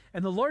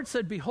 "And the Lord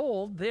said,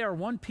 Behold, they are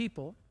one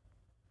people,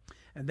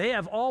 and they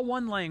have all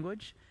one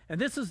language, and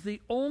this is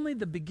only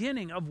the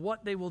beginning of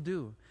what they will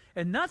do.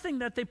 And nothing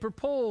that they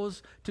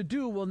propose to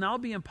do will now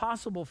be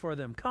impossible for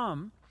them.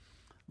 Come,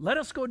 let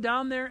us go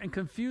down there and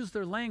confuse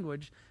their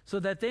language, so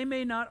that they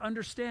may not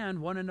understand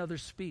one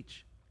another's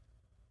speech."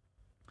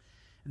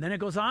 And then it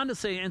goes on to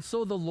say, "And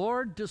so the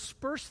Lord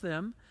dispersed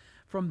them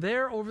from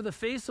there over the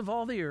face of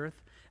all the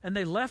earth, and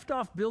they left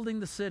off building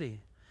the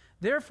city.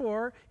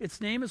 Therefore, its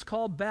name is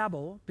called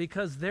Babel,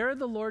 because there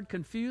the Lord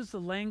confused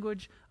the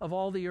language of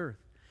all the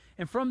earth.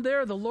 And from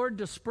there the Lord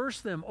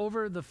dispersed them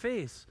over the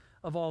face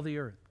of all the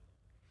earth."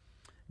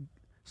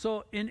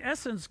 So, in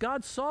essence,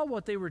 God saw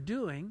what they were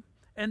doing,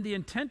 and the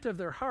intent of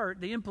their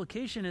heart, the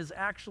implication is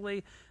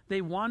actually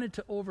they wanted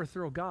to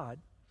overthrow God.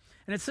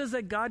 And it says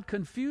that God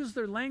confused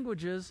their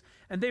languages,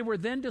 and they were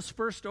then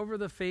dispersed over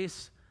the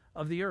face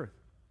of the earth.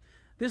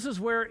 This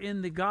is where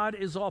in the God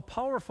is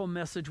all-powerful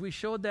message, we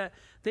showed that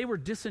they were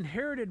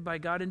disinherited by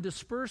God and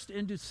dispersed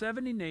into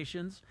 70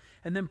 nations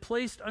and then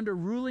placed under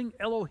ruling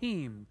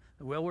Elohim.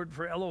 The real word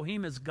for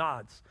Elohim is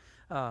gods.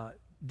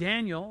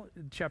 Daniel,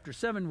 chapter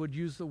 7, would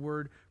use the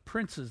word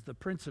princes, the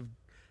prince of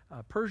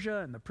Persia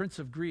and the prince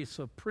of Greece,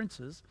 so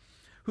princes,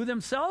 who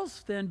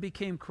themselves then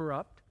became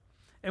corrupt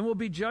and will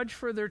be judged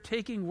for their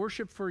taking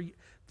worship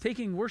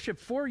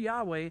for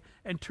Yahweh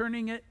and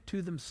turning it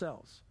to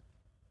themselves.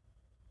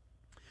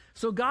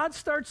 So God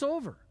starts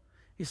over.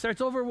 He starts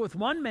over with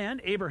one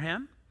man,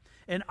 Abraham,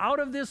 and out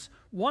of this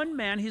one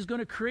man, he's going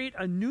to create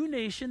a new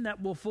nation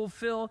that will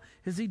fulfill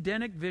his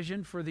Edenic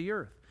vision for the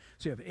earth.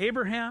 So you have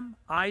Abraham,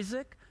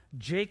 Isaac,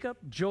 Jacob,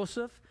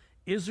 Joseph,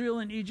 Israel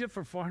in Egypt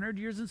for 400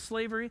 years in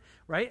slavery,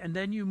 right? And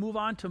then you move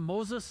on to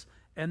Moses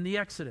and the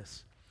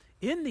Exodus.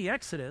 In the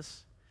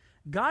Exodus,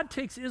 God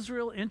takes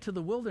Israel into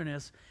the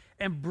wilderness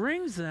and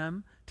brings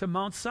them to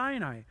Mount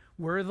Sinai,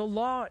 where the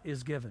law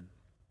is given.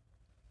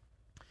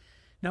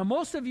 Now,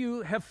 most of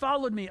you have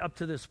followed me up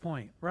to this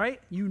point,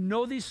 right? You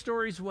know these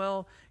stories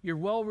well. You're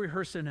well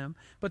rehearsed in them.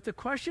 But the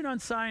question on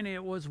Sinai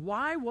was,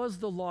 why was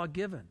the law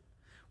given?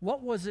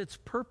 What was its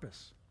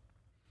purpose?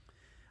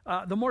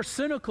 The more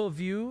cynical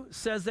view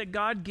says that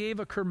God gave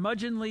a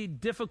curmudgeonly,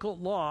 difficult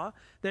law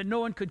that no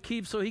one could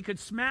keep so he could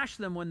smash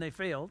them when they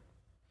failed.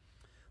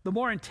 The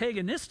more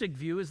antagonistic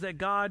view is that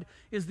God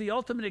is the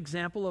ultimate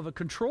example of a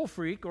control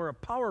freak or a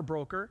power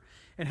broker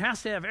and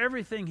has to have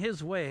everything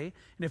his way.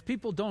 And if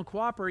people don't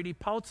cooperate, he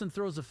pouts and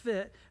throws a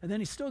fit, and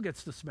then he still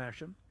gets to smash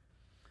them.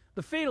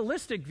 The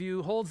fatalistic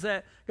view holds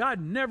that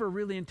God never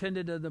really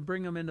intended to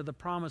bring them into the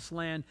promised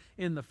land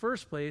in the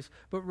first place,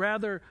 but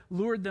rather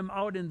lured them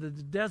out into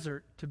the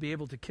desert to be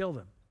able to kill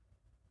them.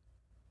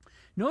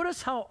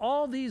 Notice how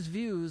all these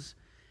views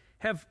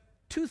have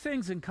two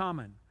things in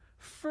common.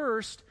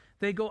 First,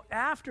 they go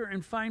after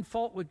and find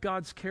fault with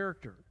God's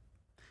character.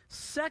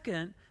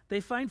 Second, they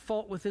find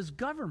fault with his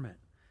government,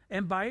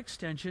 and by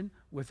extension,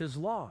 with his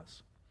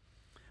laws.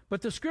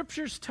 But the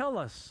scriptures tell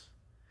us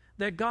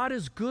that God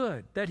is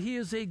good, that he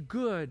is a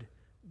good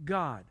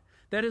God,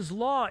 that his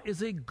law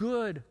is a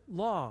good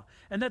law,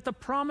 and that the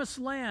promised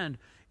land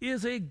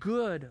is a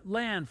good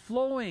land,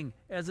 flowing,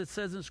 as it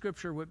says in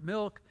Scripture, with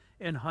milk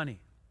and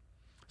honey.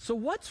 So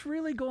what's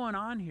really going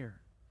on here?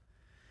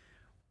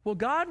 Well,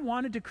 God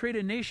wanted to create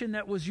a nation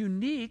that was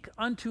unique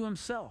unto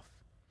himself,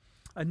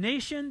 a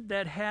nation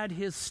that had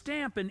his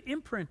stamp and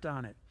imprint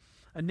on it,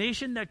 a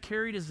nation that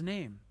carried his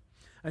name,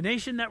 a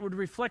nation that would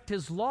reflect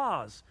his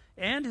laws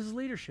and his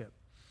leadership,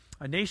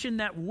 a nation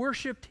that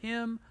worshiped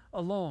him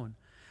alone,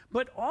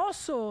 but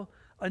also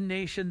a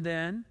nation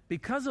then,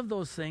 because of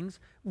those things,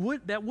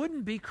 that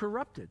wouldn't be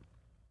corrupted.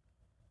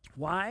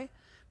 Why?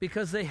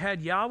 Because they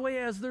had Yahweh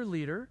as their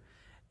leader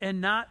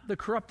and not the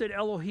corrupted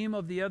Elohim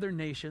of the other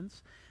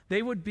nations.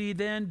 They would be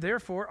then,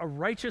 therefore, a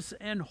righteous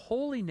and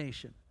holy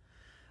nation,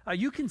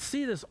 You can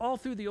see this all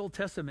through the Old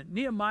Testament.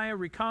 Nehemiah,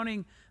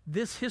 recounting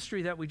this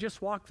history that we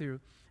just walked through,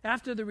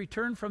 after the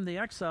return from the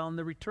exile and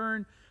the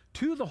return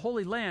to the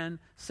Holy Land,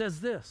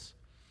 says this.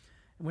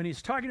 When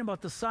he's talking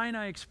about the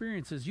Sinai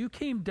experiences, you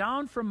came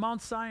down from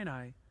Mount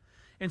Sinai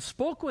and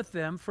spoke with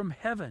them from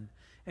heaven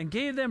and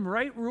gave them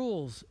right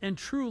rules and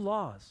true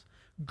laws,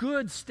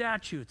 good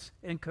statutes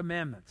and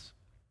commandments.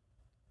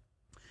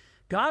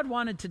 God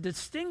wanted to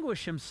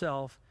distinguish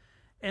himself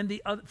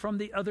from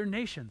the other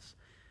nations.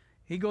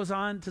 He goes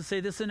on to say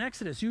this in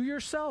Exodus. You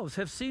yourselves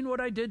have seen what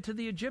I did to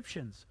the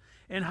Egyptians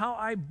and how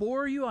I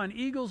bore you on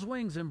eagle's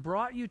wings and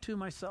brought you to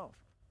myself.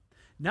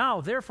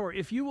 Now, therefore,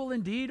 if you will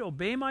indeed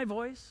obey my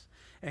voice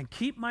and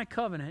keep my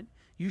covenant,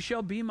 you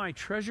shall be my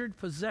treasured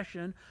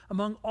possession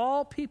among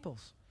all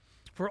peoples.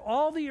 For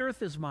all the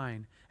earth is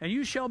mine, and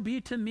you shall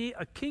be to me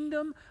a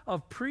kingdom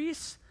of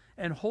priests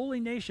and holy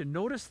nation.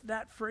 Notice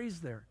that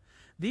phrase there.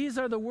 These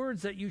are the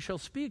words that you shall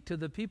speak to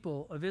the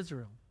people of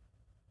Israel.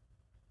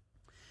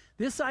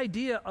 This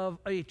idea of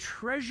a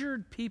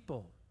treasured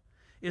people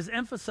is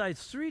emphasized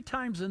 3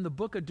 times in the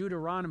book of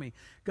Deuteronomy.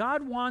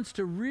 God wants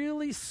to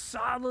really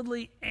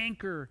solidly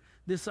anchor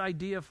this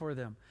idea for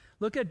them.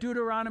 Look at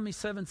Deuteronomy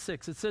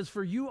 7:6. It says,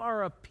 for you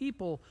are a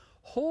people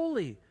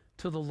holy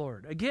to the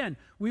Lord. Again,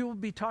 we will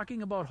be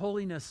talking about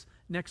holiness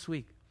next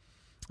week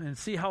and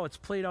see how it's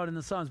played out in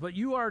the Psalms. But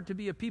you are to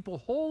be a people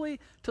holy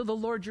to the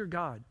Lord your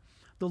God.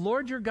 The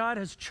Lord your God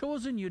has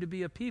chosen you to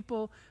be a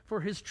people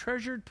for his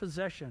treasured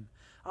possession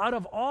out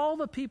of all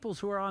the peoples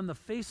who are on the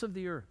face of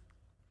the earth.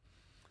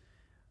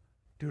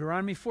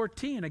 Deuteronomy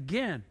 14,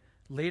 again,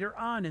 later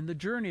on in the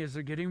journey as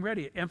they're getting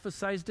ready, it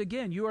emphasized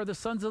again, you are the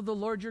sons of the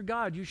Lord your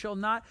God. You shall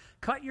not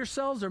cut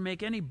yourselves or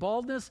make any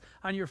baldness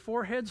on your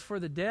foreheads for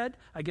the dead.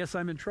 I guess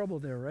I'm in trouble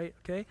there, right?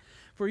 Okay.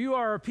 For you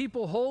are a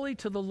people holy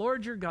to the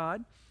Lord your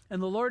God,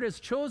 and the Lord has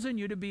chosen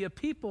you to be a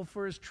people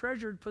for his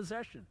treasured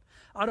possession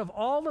out of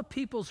all the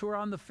peoples who are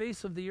on the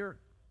face of the earth.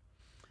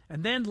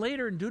 And then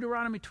later in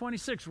Deuteronomy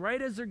 26,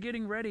 right as they're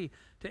getting ready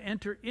to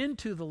enter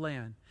into the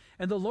land,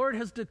 and the Lord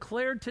has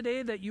declared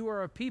today that you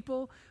are a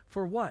people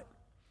for what?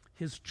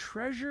 His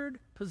treasured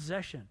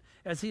possession,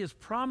 as he has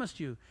promised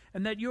you,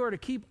 and that you are to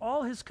keep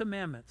all his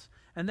commandments,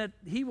 and that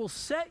he will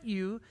set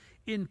you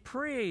in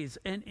praise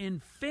and in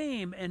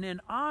fame and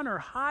in honor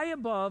high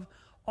above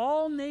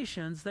all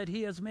nations that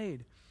he has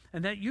made,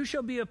 and that you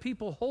shall be a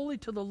people holy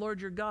to the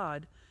Lord your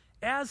God,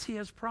 as he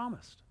has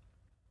promised.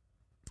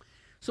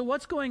 So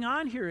what's going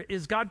on here?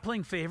 Is God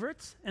playing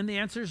favorites? And the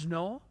answer is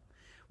no.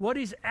 What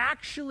he's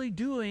actually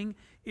doing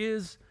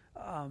is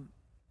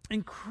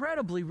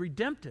incredibly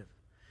redemptive.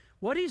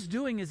 What he's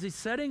doing is he's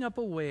setting up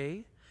a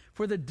way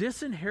for the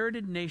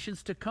disinherited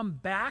nations to come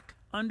back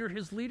under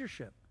his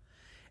leadership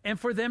and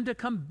for them to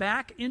come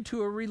back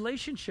into a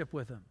relationship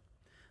with him.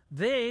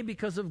 They,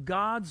 because of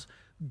God's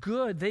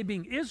good, they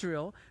being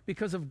Israel,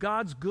 because of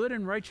God's good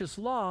and righteous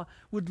law,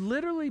 would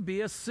literally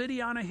be a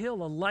city on a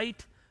hill, a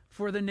light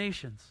for the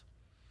nations.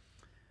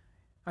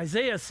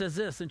 Isaiah says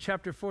this in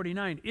chapter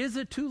 49, is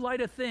it too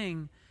light a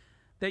thing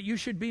that you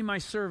should be my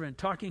servant,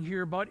 talking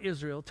here about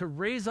Israel, to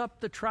raise up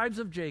the tribes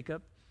of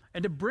Jacob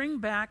and to bring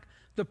back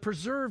the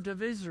preserved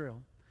of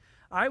Israel?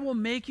 I will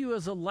make you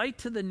as a light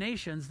to the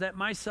nations, that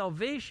my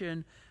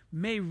salvation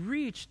may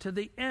reach to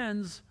the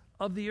ends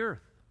of the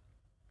earth.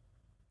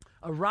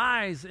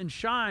 Arise and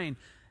shine,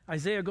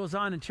 Isaiah goes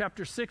on in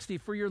chapter 60,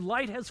 for your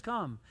light has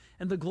come,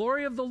 and the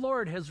glory of the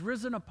Lord has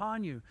risen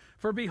upon you.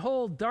 For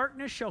behold,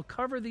 darkness shall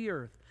cover the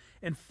earth,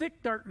 and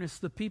thick darkness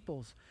the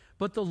peoples.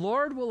 But the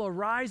Lord will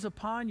arise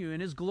upon you,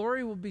 and his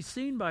glory will be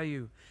seen by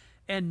you.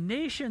 And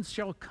nations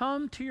shall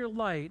come to your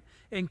light,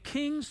 and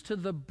kings to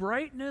the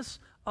brightness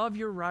of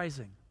your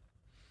rising.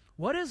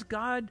 What is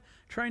God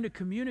trying to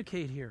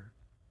communicate here?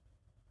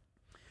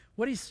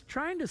 What he's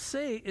trying to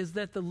say is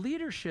that the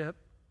leadership,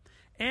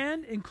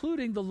 and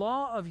including the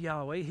law of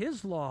Yahweh,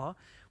 his law,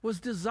 was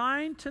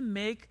designed to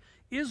make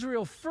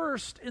Israel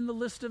first in the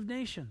list of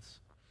nations,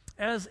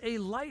 as a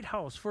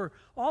lighthouse for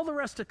all the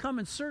rest to come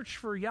and search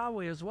for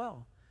Yahweh as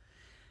well.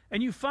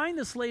 And you find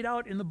this laid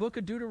out in the book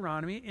of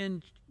Deuteronomy,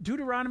 in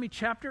Deuteronomy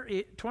chapter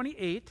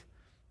 28.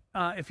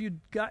 If you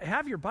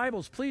have your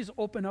Bibles, please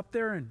open up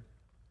there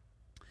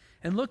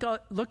and look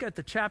at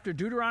the chapter,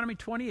 Deuteronomy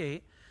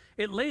 28.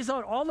 It lays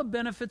out all the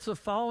benefits of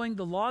following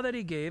the law that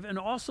he gave, and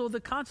also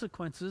the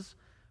consequences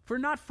for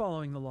not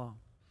following the law.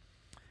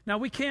 Now,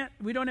 we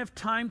don't have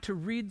time to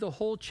read the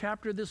whole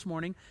chapter this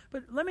morning,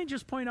 but let me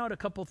just point out a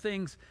couple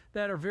things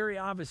that are very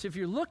obvious. If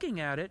you're looking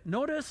at it,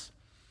 notice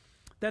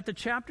that the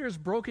chapter is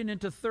broken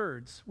into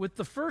thirds, with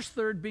the first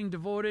third being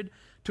devoted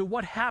to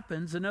what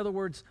happens, in other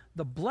words,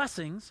 the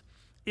blessings,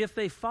 if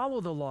they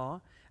follow the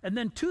law, and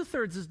then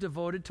 2/3 is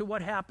devoted to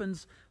what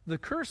happens, the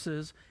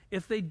curses,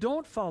 if they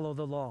don't follow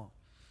the law.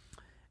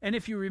 And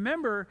if you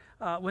remember,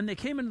 when they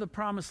came into the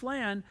promised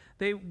land,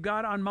 they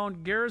got on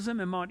Mount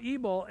Gerizim and Mount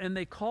Ebal, and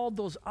they called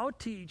those out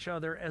to each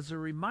other as a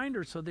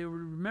reminder so they would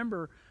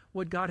remember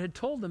what God had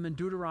told them in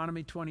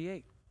Deuteronomy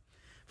 28.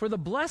 For the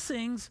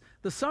blessings,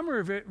 the summary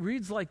of it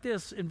reads like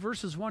this in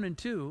verses 1 and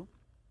 2.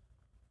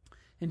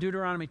 in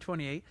Deuteronomy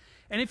 28.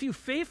 And if you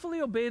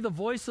faithfully obey the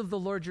voice of the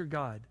Lord your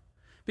God,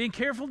 being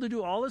careful to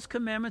do all his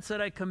commandments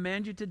that I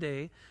command you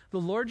today, the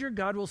Lord your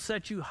God will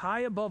set you high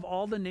above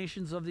all the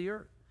nations of the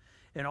earth.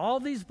 And all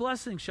these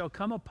blessings shall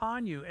come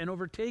upon you and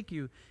overtake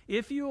you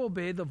if you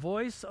obey the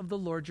voice of the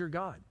Lord your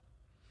God.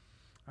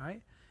 All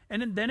right?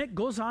 And then it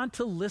goes on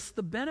to list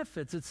the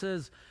benefits. It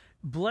says,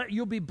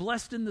 you'll be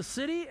blessed in the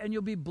city and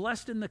you'll be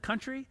blessed in the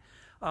country.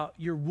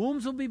 Your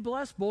wombs will be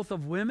blessed, both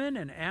of women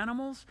and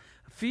animals.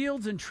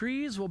 Fields and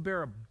trees will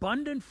bear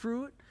abundant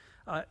fruit.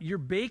 Your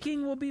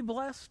baking will be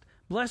blessed.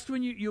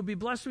 You'll be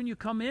blessed when you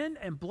come in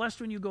and blessed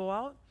when you go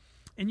out.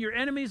 And your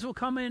enemies will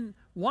come in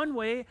one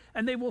way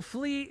and they will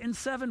flee in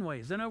 7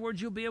 ways. In other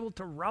words, you'll be able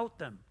to rout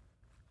them.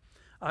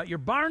 Your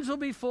barns will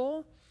be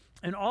full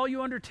and all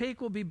you undertake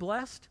will be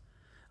blessed.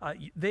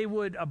 They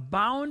would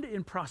abound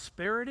in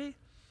prosperity.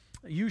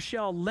 You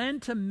shall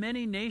lend to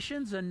many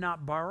nations and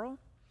not borrow.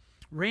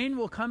 Rain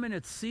will come in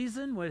its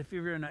season. If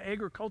you're in an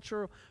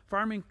agricultural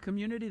farming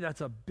community,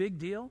 that's a big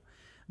deal.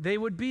 They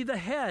would be the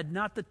head,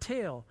 not the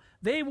tail.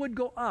 They would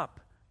go up.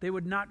 They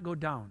would not go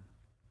down.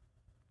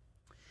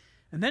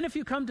 And then if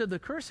you come to the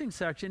cursing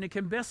section, it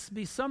can best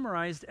be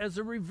summarized as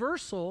a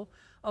reversal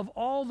of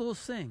all those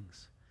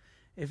things.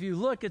 If you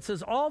look, it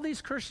says, all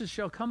these curses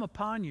shall come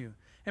upon you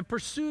and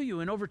pursue you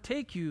and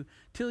overtake you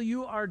till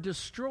you are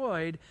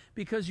destroyed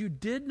because you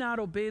did not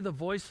obey the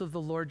voice of the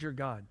Lord your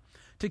God,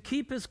 to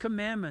keep his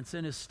commandments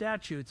and his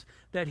statutes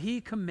that he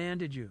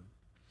commanded you.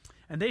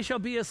 And they shall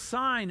be a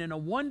sign and a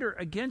wonder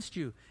against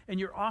you and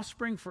your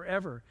offspring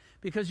forever,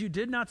 because you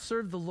did not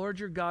serve the Lord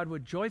your God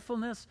with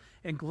joyfulness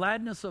and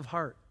gladness of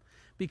heart.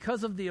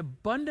 Because of the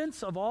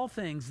abundance of all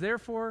things,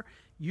 therefore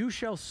you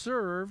shall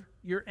serve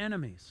your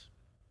enemies.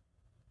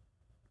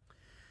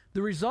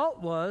 The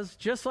result was,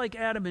 just like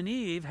Adam and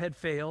Eve had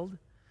failed,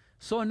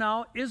 so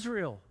now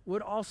Israel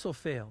would also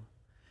fail.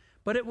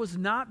 But it was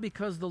not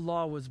because the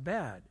law was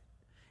bad.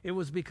 It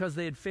was because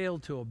they had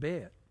failed to obey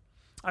it.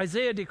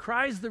 Isaiah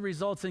decries the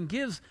results and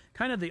gives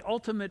kind of the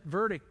ultimate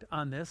verdict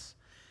on this.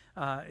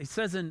 He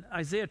says in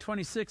Isaiah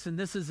 26, and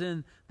this is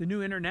in the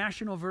New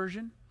International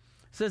Version,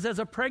 it says, as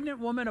a pregnant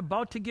woman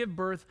about to give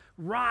birth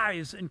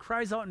writhes and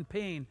cries out in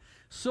pain,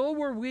 so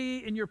were we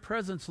in your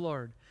presence,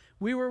 Lord.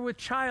 We were with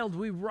child,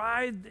 we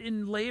writhed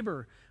in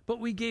labor, but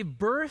we gave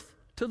birth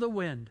to the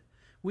wind.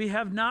 We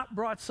have not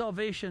brought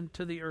salvation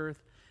to the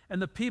earth,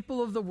 and the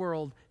people of the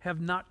world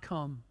have not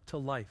come to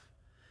life.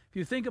 If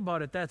you think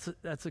about it, that's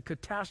a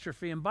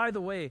catastrophe. And by the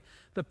way,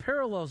 the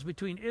parallels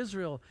between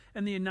Israel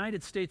and the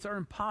United States are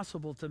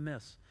impossible to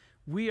miss.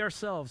 We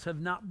ourselves have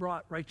not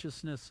brought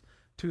righteousness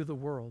to the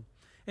world.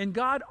 And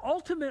God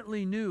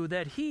ultimately knew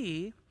that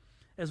he,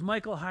 as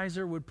Michael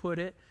Heiser would put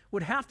it,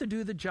 would have to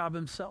do the job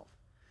himself.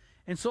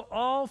 And so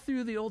all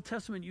through the Old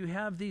Testament, you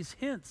have these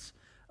hints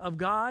of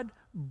God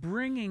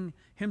bringing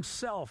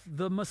himself,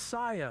 the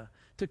Messiah,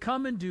 to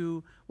come and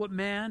do what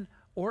man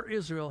or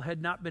Israel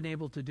had not been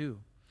able to do.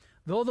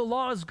 Though the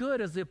law is good,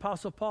 as the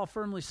Apostle Paul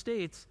firmly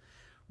states,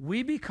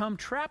 we become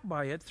trapped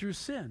by it through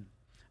sin.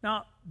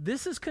 Now,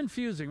 this is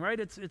confusing, right?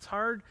 It's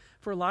hard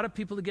for a lot of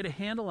people to get a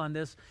handle on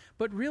this,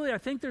 but really I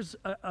think there's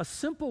a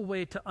simple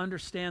way to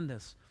understand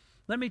this.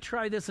 Let me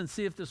try this and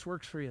see if this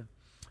works for you.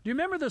 Do you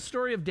remember the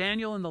story of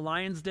Daniel in the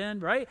lion's den,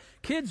 right?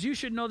 Kids, you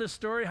should know this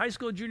story. High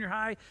school, junior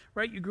high,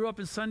 right? You grew up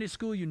in Sunday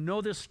school, you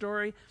know this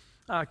story.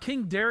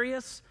 King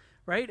Darius,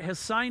 right, has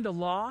signed a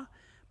law,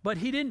 but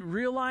he didn't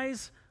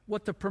realize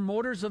what the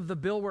promoters of the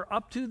bill were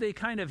up to. They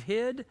kind of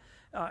hid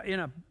in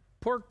a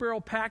pork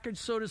barrel package,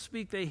 so to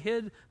speak. They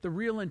hid the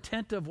real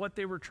intent of what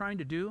they were trying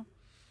to do.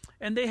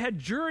 And they had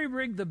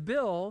jury-rigged the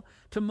bill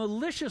to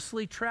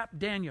maliciously trap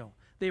Daniel.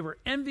 They were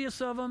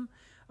envious of him.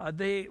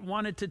 They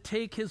wanted to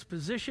take his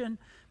position.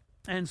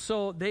 And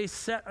so they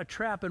set a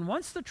trap. And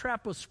once the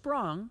trap was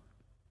sprung,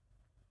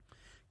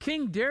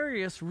 King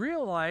Darius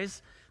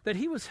realized that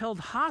he was held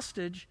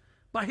hostage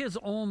by his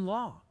own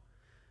law.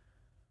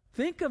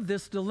 Think of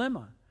this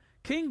dilemma.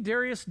 King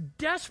Darius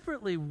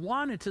desperately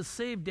wanted to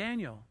save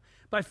Daniel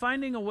by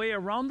finding a way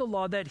around the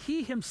law that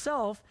he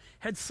himself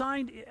had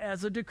signed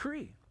as a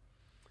decree.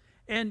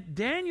 And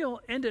Daniel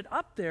ended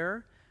up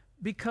there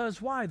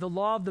because why? The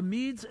law of the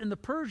Medes and the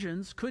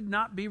Persians could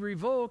not be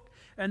revoked,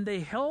 and they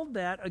held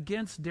that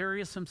against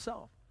Darius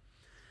himself.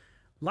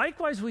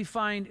 Likewise, we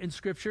find in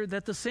Scripture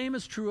that the same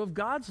is true of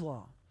God's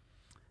law.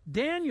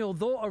 Daniel,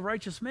 though a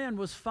righteous man,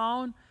 was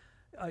found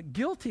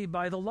guilty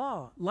by the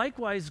law.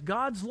 Likewise,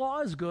 God's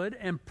law is good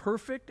and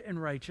perfect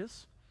and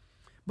righteous.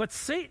 But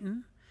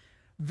Satan,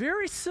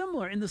 very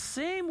similar, in the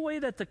same way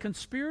that the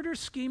conspirators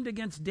schemed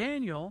against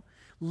Daniel,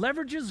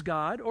 leverages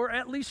God, or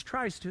at least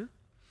tries to,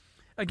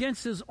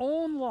 against his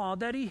own law,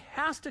 that he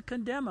has to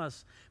condemn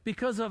us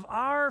because of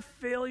our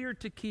failure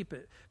to keep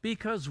it,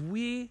 because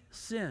we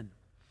sin.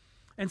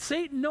 And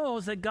Satan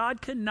knows that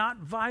God cannot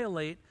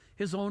violate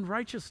his own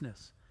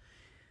righteousness.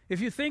 If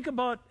you think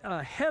about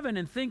heaven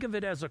and think of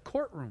it as a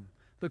courtroom,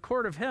 the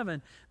court of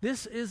heaven,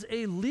 this is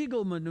a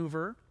legal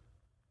maneuver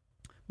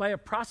by a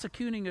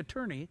prosecuting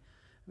attorney,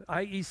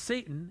 i.e.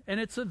 Satan, and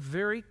it's a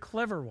very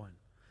clever one,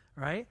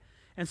 right?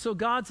 And so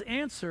God's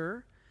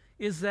answer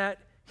is that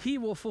he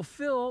will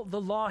fulfill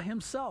the law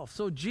himself.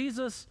 So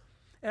Jesus,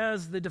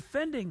 as the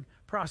defending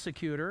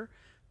prosecutor,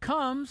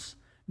 comes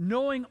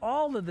knowing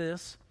all of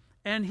this,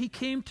 and he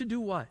came to do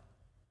what?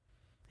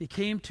 He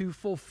came to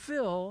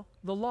fulfill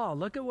the law.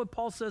 Look at what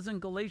Paul says in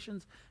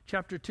Galatians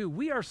chapter 2.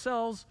 We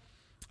ourselves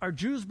are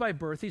Jews by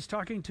birth. He's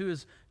talking to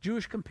his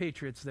Jewish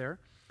compatriots there,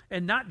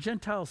 and not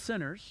Gentile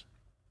sinners.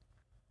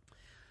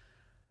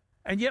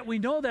 And yet we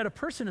know that a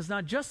person is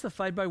not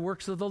justified by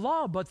works of the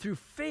law, but through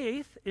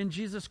faith in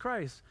Jesus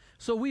Christ.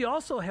 So we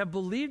also have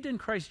believed in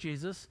Christ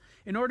Jesus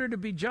in order to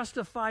be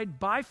justified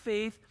by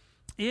faith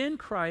in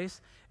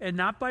Christ and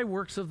not by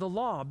works of the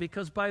law,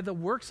 because by the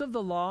works of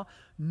the law,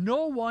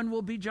 no one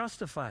will be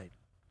justified.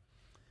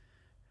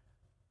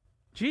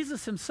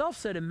 Jesus himself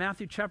said in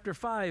Matthew chapter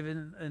 5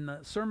 in the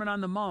Sermon on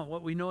the Mount,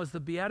 what we know as the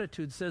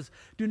Beatitudes, says,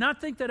 "Do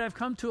not think that I've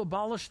come to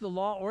abolish the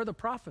law or the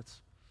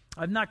prophets.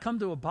 I've not come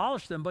to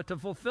abolish them, but to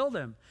fulfill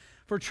them.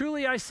 For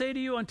truly I say to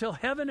you, until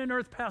heaven and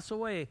earth pass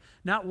away,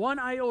 not one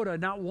iota,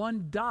 not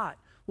one dot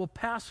will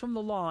pass from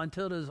the law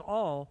until it is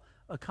all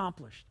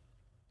accomplished."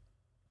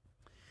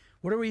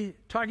 What are we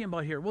talking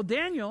about here? Well,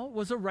 Daniel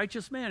was a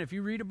righteous man. If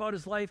you read about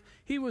his life,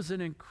 he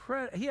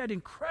had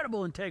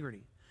incredible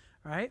integrity,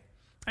 right?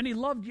 And he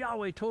loved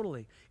Yahweh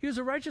totally. He was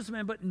a righteous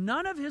man, but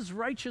none of his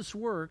righteous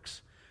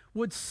works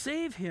would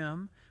save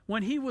him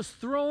when he was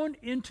thrown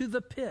into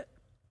the pit.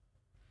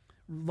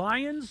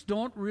 Lions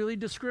don't really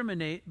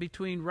discriminate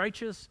between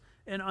righteous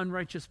and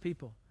unrighteous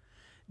people.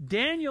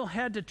 Daniel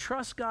had to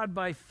trust God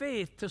by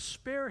faith to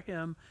spare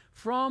him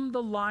from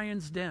the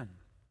lion's den.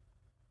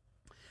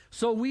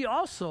 So we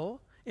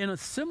also, in a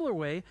similar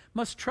way,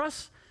 must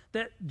trust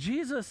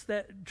Jesus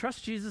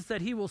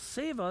that he will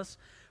save us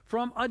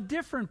from a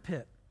different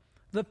pit,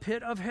 the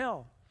pit of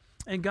hell.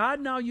 And God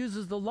now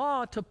uses the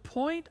law to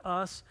point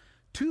us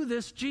to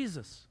this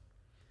Jesus.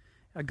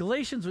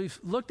 Galatians, we've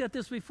looked at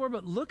this before,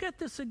 but look at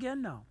this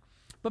again now.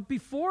 But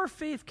before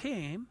faith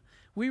came,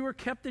 we were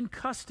kept in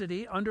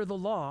custody under the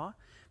law,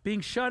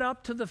 being shut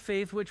up to the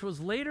faith which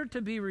was later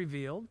to be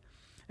revealed.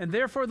 And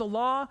therefore the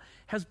law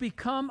has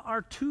become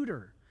our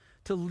tutor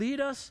to lead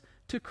us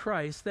to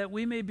Christ, that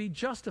we may be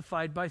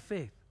justified by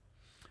faith.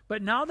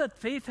 But now that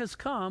faith has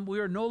come, we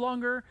are no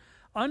longer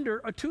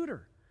under a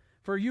tutor.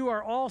 For you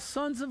are all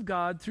sons of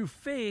God through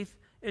faith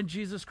in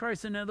Jesus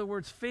Christ. In other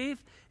words,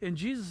 faith in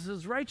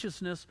Jesus'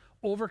 righteousness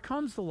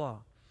overcomes the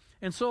law.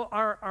 And so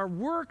our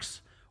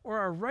works or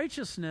our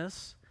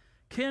righteousness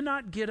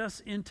cannot get us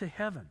into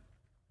heaven.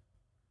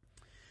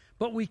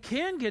 But we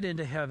can get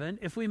into heaven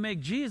if we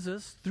make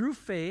Jesus, through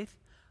faith,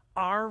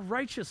 our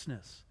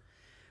righteousness.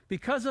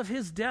 Because of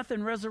his death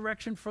and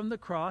resurrection from the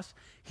cross,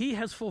 he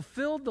has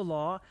fulfilled the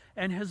law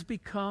and has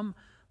become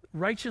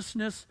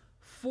righteousness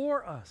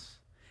for us.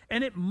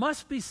 And it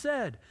must be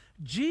said,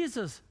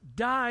 Jesus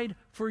died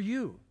for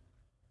you.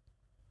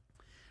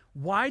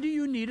 Why do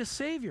you need a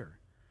Savior?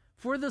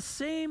 For the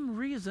same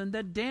reason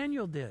that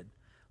Daniel did.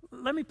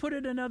 Let me put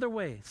it another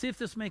way. See if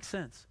this makes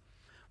sense.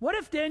 What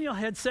if Daniel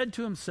had said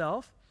to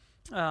himself,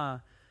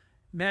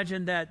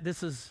 imagine that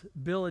this is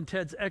Bill and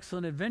Ted's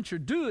Excellent Adventure.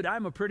 Dude,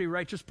 I'm a pretty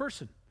righteous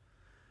person.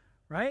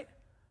 Right?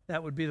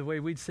 That would be the way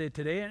we'd say it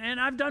today. And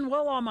I've done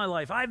well all my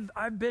life.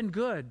 I've been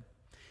good.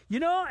 You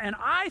know, and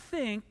I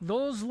think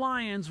those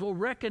lions will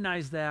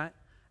recognize that,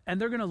 and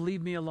they're going to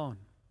leave me alone.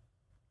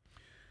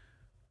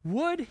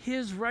 Would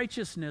his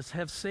righteousness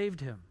have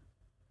saved him?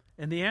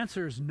 And the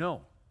answer is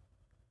no.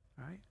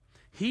 Right?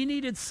 He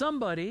needed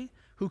somebody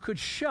who could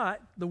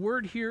shut, the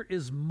word here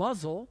is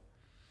muzzle,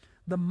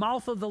 the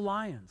mouth of the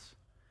lions.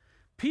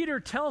 Peter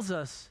tells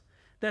us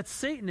that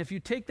Satan, if you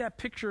take that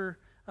picture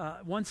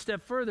one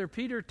step further,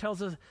 Peter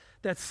tells us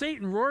that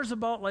Satan roars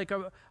about like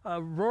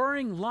a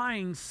roaring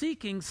lion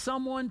seeking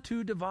someone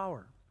to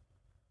devour.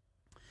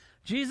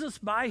 Jesus,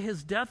 by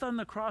his death on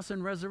the cross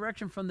and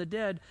resurrection from the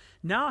dead,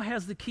 now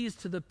has the keys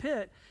to the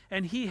pit,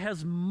 and he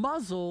has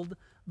muzzled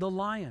the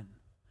lion.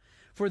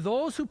 For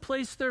those who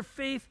place their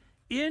faith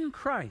in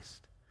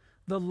Christ,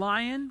 the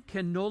lion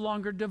can no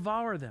longer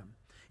devour them.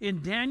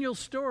 In Daniel's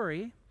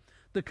story,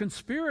 the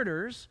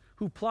conspirators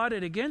who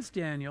plotted against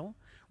Daniel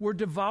were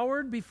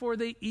devoured before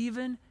they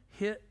even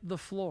hit the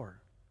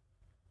floor.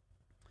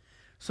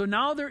 So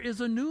now there is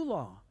a new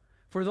law.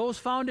 For those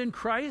found in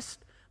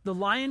Christ, the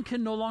lion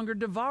can no longer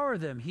devour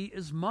them. He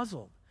is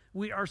muzzled.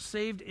 We are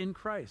saved in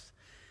Christ.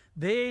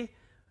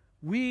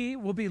 We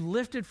will be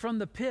lifted from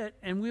the pit,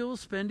 and we will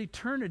spend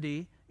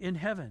eternity in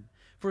heaven.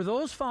 For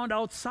those found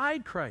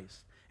outside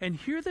Christ, and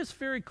hear this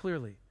very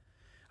clearly,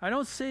 I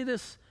don't say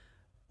this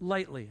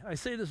lightly, I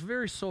say this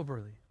very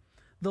soberly.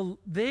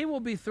 They will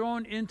be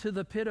thrown into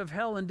the pit of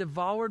hell and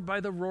devoured by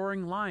the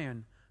roaring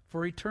lion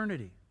for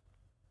eternity.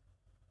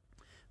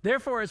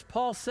 Therefore, as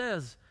Paul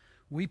says,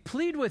 we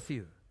plead with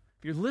you.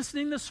 If you're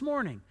listening this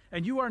morning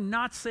and you are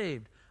not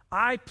saved,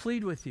 I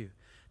plead with you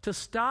to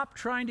stop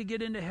trying to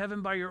get into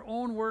heaven by your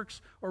own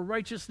works or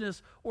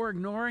righteousness, or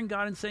ignoring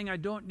God and saying, I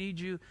don't need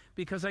you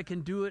because I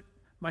can do it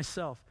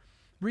myself.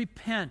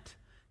 Repent.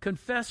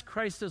 Confess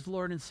Christ as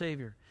Lord and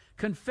Savior.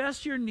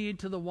 Confess your need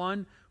to the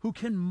one who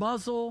can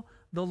muzzle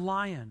the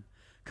lion.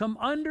 Come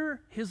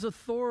under his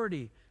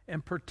authority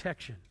and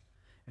protection.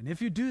 And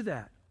if you do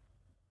that,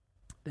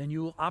 then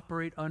you will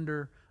operate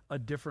under a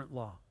different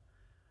law.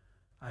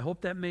 I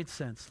hope that made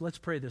sense. Let's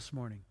pray this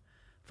morning.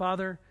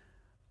 Father,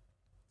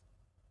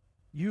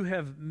 you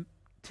have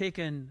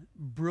taken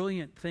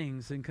brilliant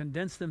things and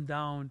condensed them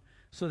down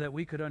so that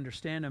we could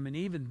understand them. And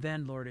even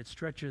then, Lord, it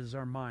stretches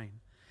our mind.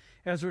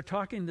 As we're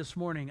talking this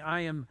morning,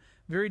 I am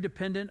very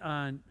dependent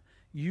on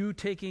you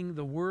taking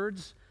the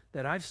words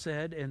that I've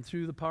said and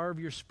through the power of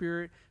your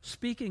Spirit,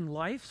 speaking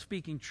life,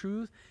 speaking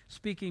truth,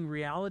 speaking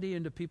reality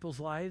into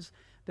people's lives,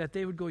 that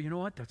they would go, you know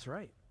what, that's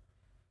right.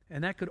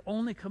 And that could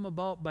only come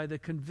about by the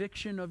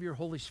conviction of your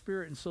Holy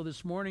Spirit. And so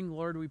this morning,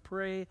 Lord, we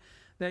pray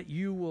that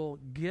you will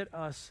get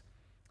us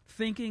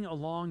thinking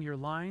along your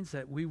lines,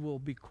 that we will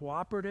be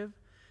cooperative,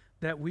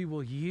 that we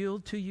will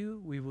yield to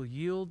you, we will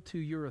yield to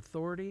your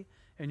authority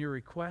and your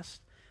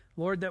request.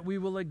 Lord, that we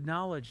will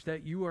acknowledge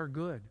that you are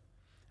good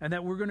and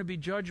that we're going to be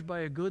judged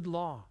by a good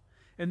law.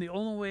 And the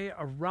only way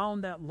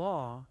around that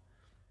law,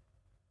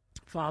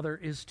 Father,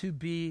 is to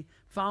be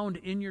found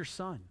in your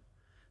Son,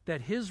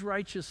 that his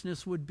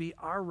righteousness would be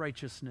our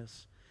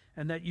righteousness,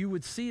 and that you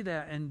would see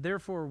that, and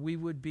therefore we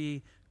would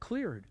be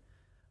cleared,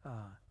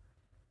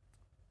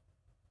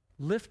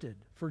 lifted,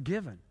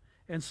 forgiven.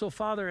 And so,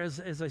 Father,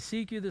 as I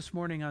seek you this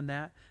morning on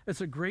that,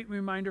 it's a great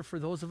reminder for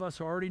those of us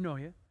who already know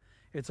you.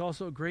 It's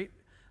also a great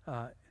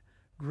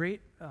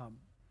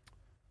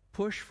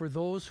push for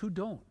those who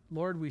don't.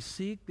 Lord, we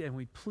seek and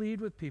we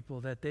plead with people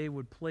that they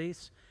would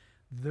place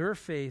their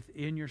faith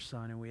in your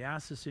Son, and we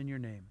ask this in your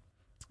name.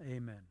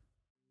 Amen.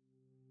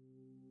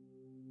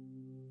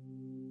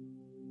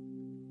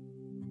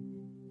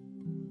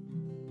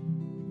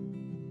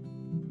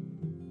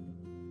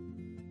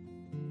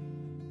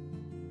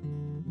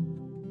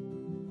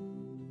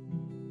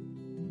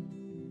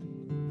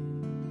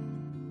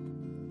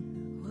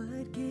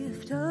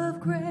 Of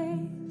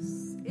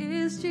grace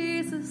is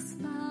Jesus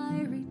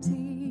my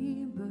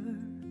Redeemer.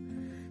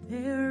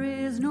 There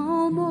is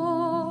no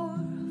more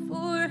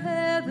for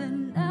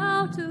heaven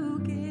now to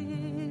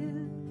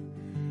give.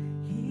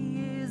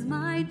 He is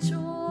my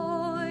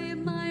joy,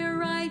 my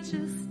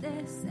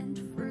righteousness and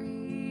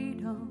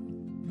freedom,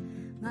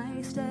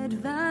 my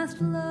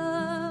steadfast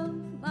love,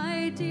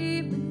 my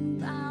deep and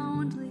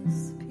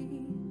boundless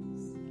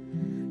peace.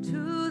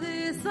 To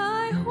this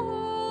I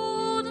hold.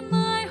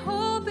 My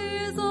hope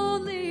is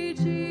only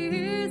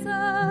Jesus,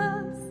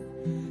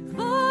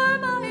 for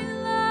my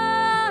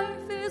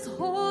life is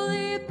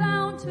wholly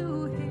bound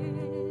to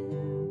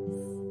his.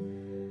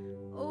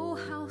 Oh,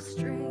 how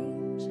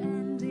strange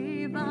and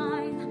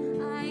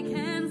divine, I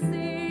can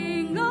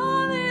sing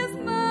all is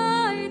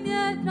mine,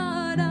 yet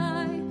not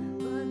I,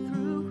 but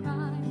through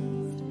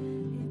Christ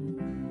in me.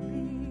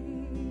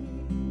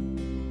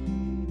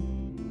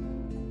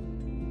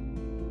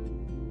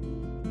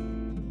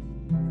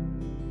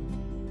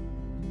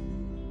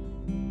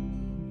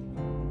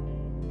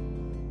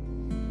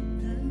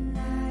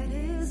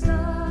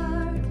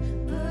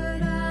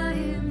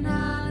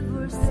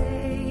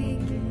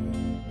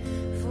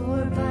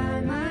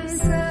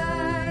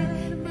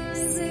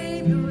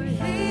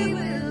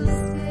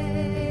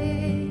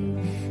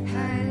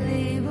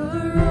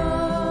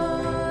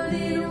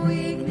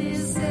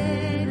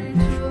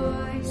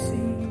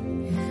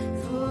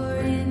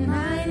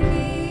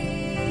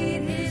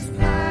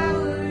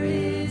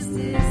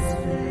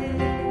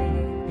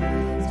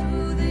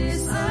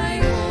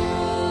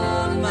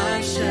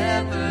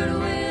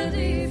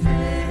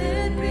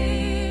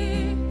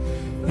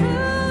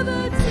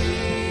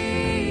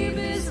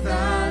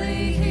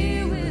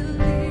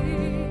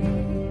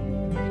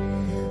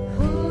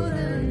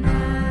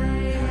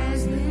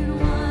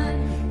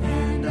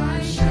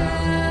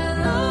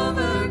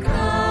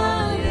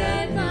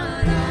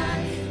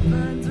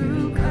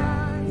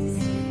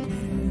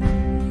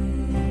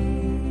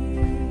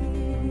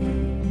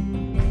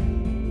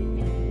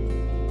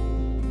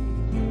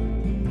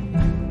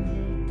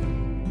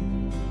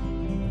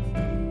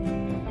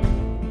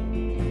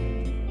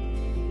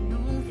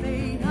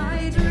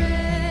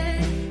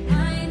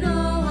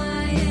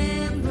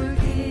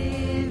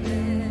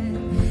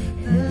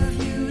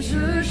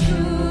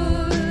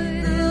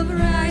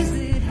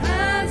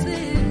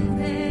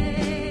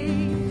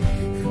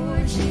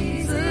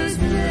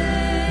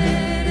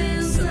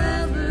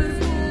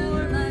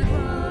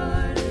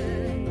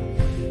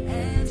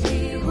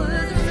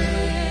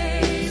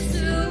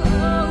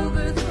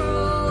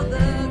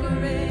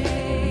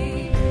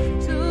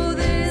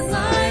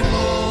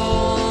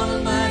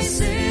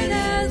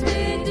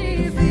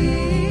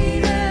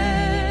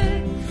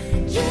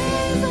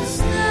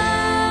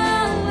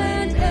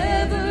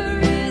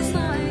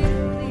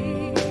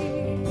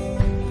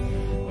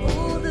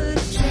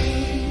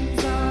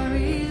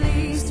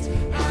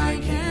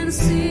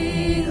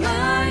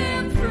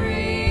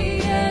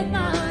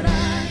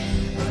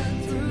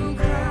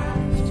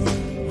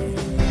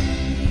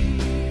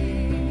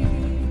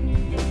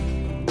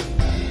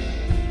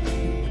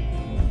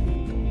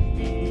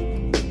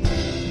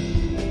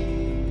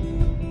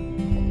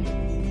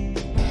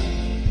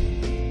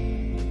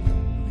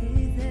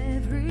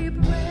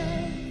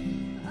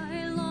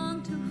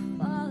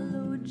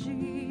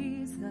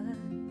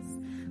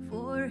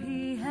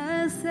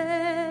 has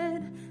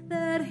said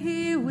that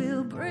he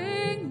will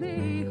bring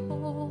me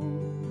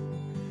home,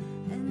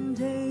 and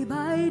day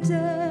by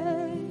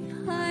day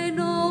I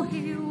know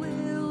he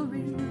will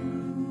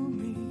renew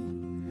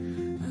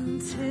me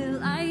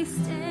until I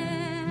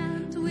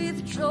stand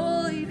with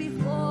joy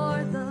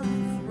before the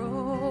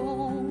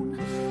throne.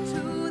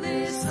 To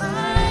this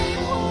I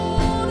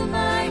hold,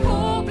 my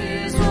hope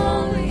is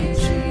only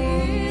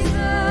Jesus.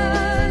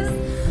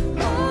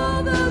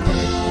 All the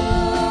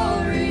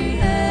glory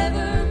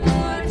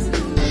evermore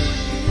to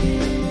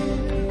Him.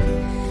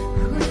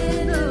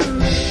 When the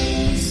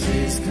race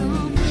is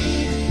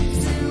complete,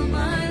 still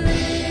my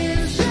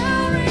lips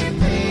shall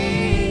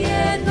repeat,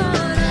 yet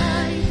not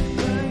I,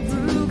 but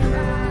through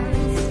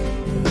Christ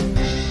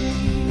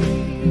in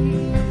me.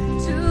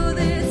 To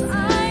this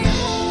I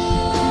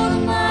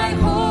hold, my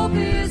hope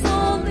is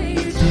only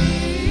Jesus.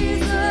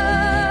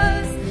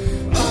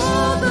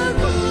 All the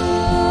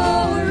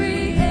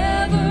glory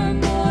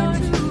evermore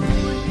to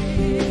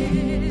Him.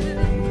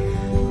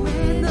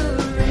 When the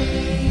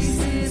race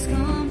is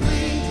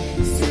complete,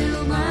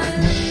 still my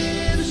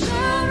lips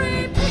shall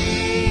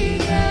repeat,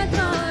 yet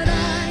not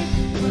I,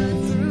 but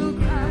through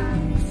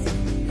Christ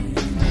in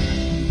me.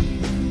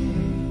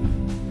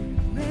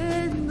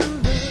 When the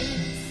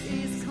race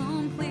is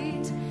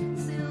complete,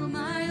 still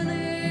my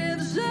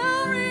lips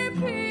shall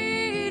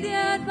repeat,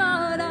 yet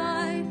not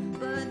I,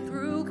 but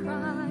through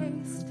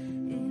Christ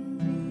in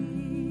me.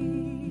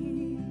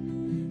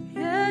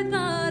 Yet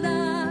not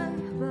I,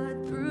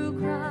 but through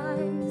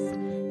Christ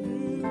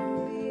in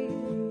me.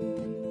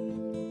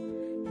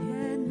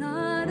 Yet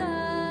not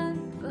I,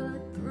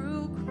 but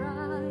through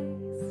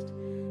Christ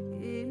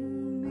in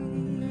me.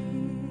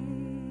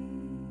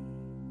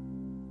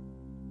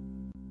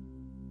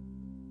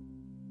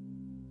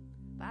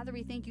 Father,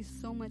 we thank you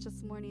so much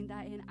this morning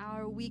that in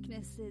our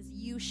weaknesses,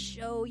 you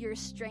show your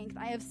strength.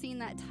 I have seen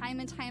that time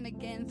and time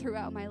again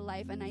throughout my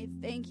life, and I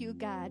thank you,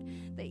 God,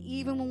 that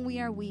even when we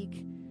are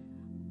weak,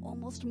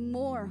 almost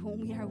more when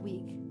we are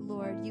weak,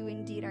 Lord, you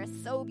indeed are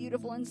so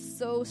beautiful and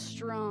so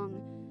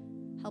strong.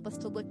 Help us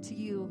to look to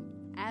you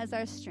as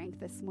our strength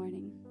this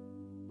morning.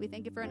 We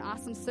thank you for an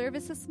awesome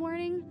service this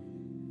morning.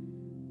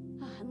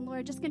 And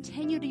Lord, just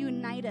continue to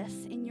unite us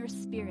in your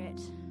spirit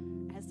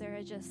as there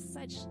are just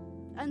such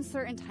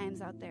uncertain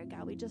times out there,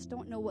 God. We just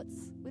don't know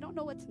what's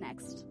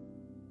next.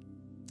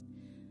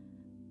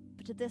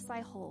 But to this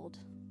I hold.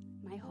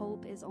 My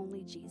hope is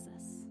only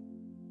Jesus.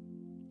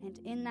 And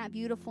in that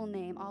beautiful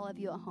name, all of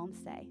you at home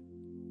say,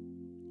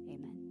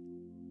 amen.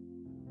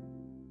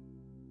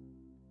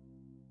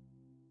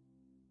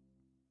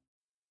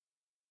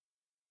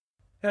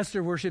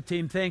 Esther worship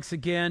team, thanks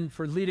again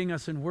for leading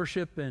us in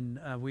worship, and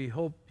we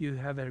hope you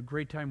have had a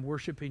great time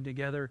worshiping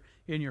together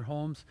in your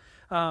homes.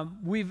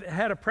 We've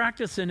had a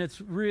practice, and it's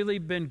really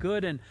been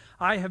good, and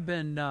I have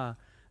been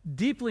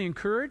deeply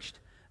encouraged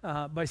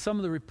by some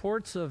of the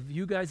reports of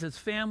you guys as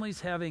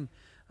families having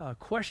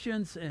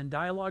questions and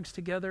dialogues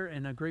together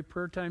and a great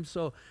prayer time.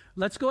 So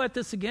let's go at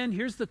this again.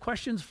 Here's the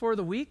questions for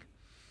the week.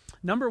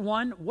 Number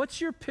one, what's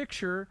your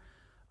picture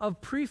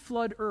of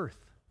pre-flood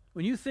earth?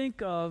 When you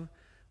think of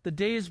the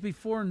days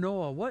before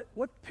Noah,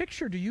 what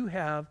picture do you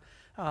have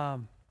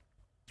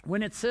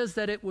when it says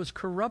that it was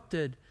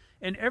corrupted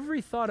and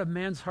every thought of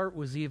man's heart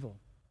was evil?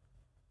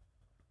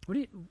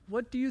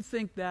 What do you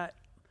think that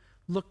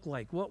looked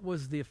like? What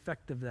was the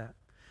effect of that?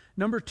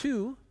 Number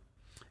two,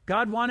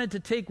 God wanted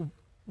to take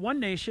one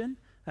nation,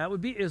 that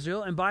would be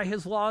Israel, and by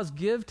his laws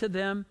given to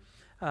them,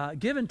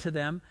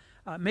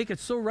 make it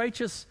so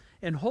righteous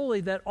and holy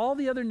that all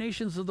the other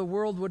nations of the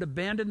world would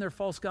abandon their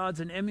false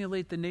gods and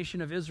emulate the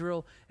nation of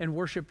Israel and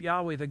worship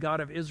Yahweh, the God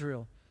of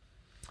Israel.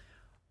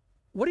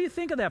 What do you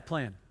think of that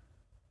plan?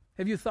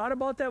 Have you thought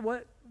about that?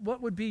 What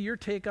would be your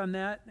take on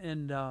that,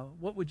 and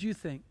what would you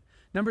think?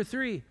 Number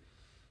three,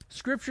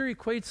 Scripture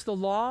equates the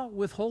law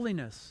with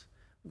holiness.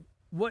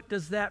 What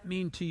does that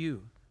mean to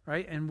you?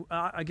 Right? And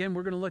again,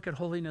 we're going to look at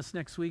holiness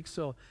next week,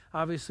 so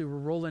obviously we're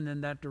rolling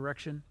in that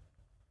direction.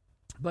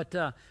 But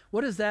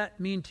what does that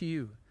mean to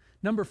you?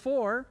 Number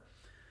four,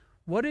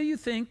 what do you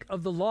think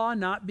of the law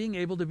not being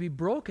able to be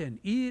broken,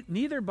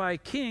 neither by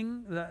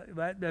king,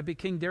 that'd be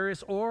King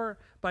Darius, or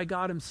by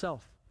God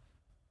himself?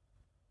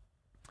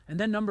 And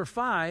then number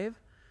five,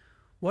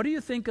 what do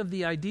you think of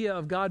the idea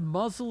of God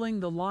muzzling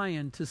the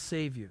lion to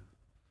save you?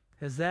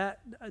 Does that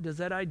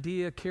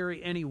idea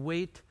carry any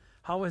weight?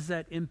 How has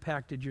that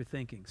impacted your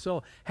thinking?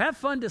 So have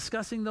fun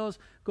discussing those.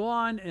 Go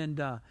on and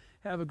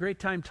have a great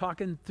time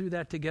talking through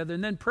that together.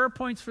 And then prayer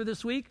points for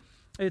this week.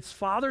 It's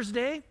Father's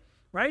Day,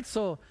 right?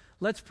 So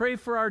let's pray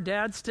for our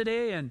dads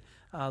today and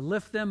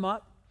lift them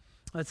up.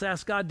 Let's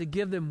ask God to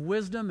give them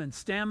wisdom and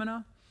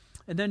stamina.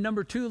 And then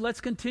number two, let's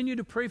continue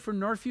to pray for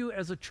Northview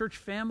as a church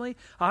family.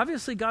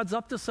 Obviously, God's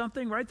up to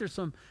something, right? There's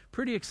some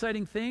pretty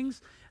exciting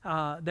things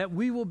that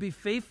we will be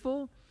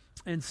faithful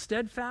and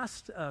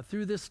steadfast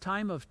through this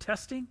time of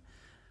testing.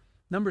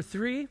 Number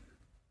three,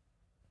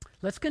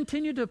 let's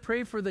continue to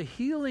pray for the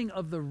healing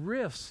of the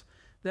rifts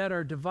that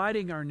are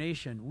dividing our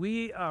nation.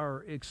 We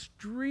are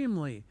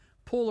extremely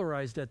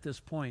polarized at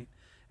this point,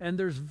 and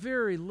there's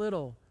very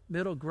little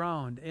middle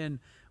ground, and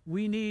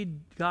we need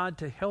God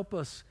to help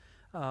us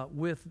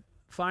with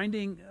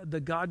finding the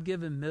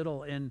God-given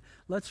middle, and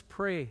let's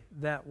pray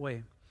that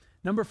way.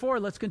 Number 4,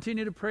 let's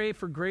continue to pray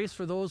for grace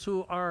for those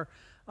who are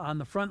on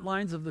the front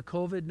lines of the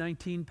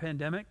COVID-19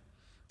 pandemic,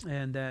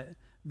 and that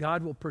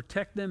God will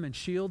protect them and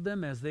shield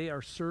them as they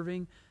are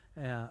serving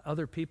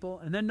other people.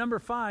 And then number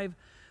 5,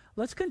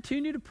 let's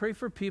continue to pray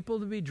for people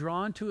to be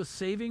drawn to a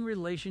saving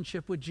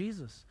relationship with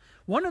Jesus.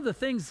 One of the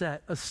things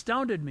that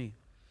astounded me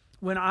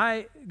when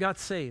I got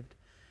saved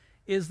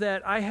is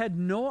that I had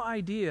no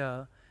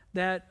idea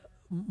that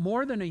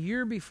more than a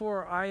year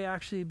before I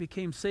actually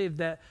became saved,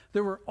 that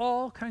there were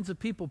all kinds of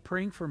people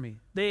praying for me.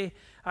 I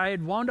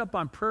had wound up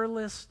on prayer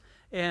lists,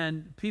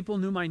 and people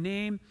knew my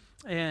name,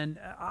 and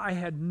I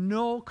had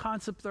no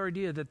concept or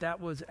idea that that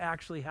was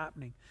actually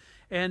happening.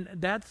 And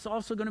that's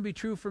also going to be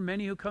true for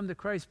many who come to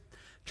Christ.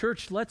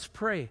 Church, let's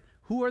pray.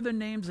 Who are the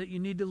names that you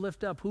need to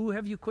lift up? Who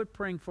have you quit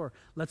praying for?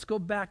 Let's go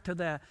back to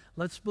that.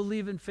 Let's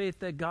believe in faith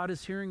that God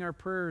is hearing our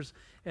prayers,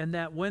 and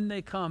that when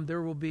they come,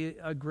 there will be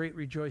a great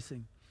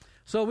rejoicing.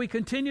 So we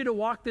continue to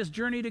walk this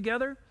journey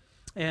together,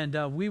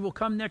 and we will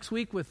come next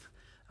week with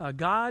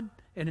God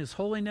and His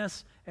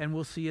holiness, and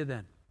we'll see you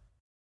then.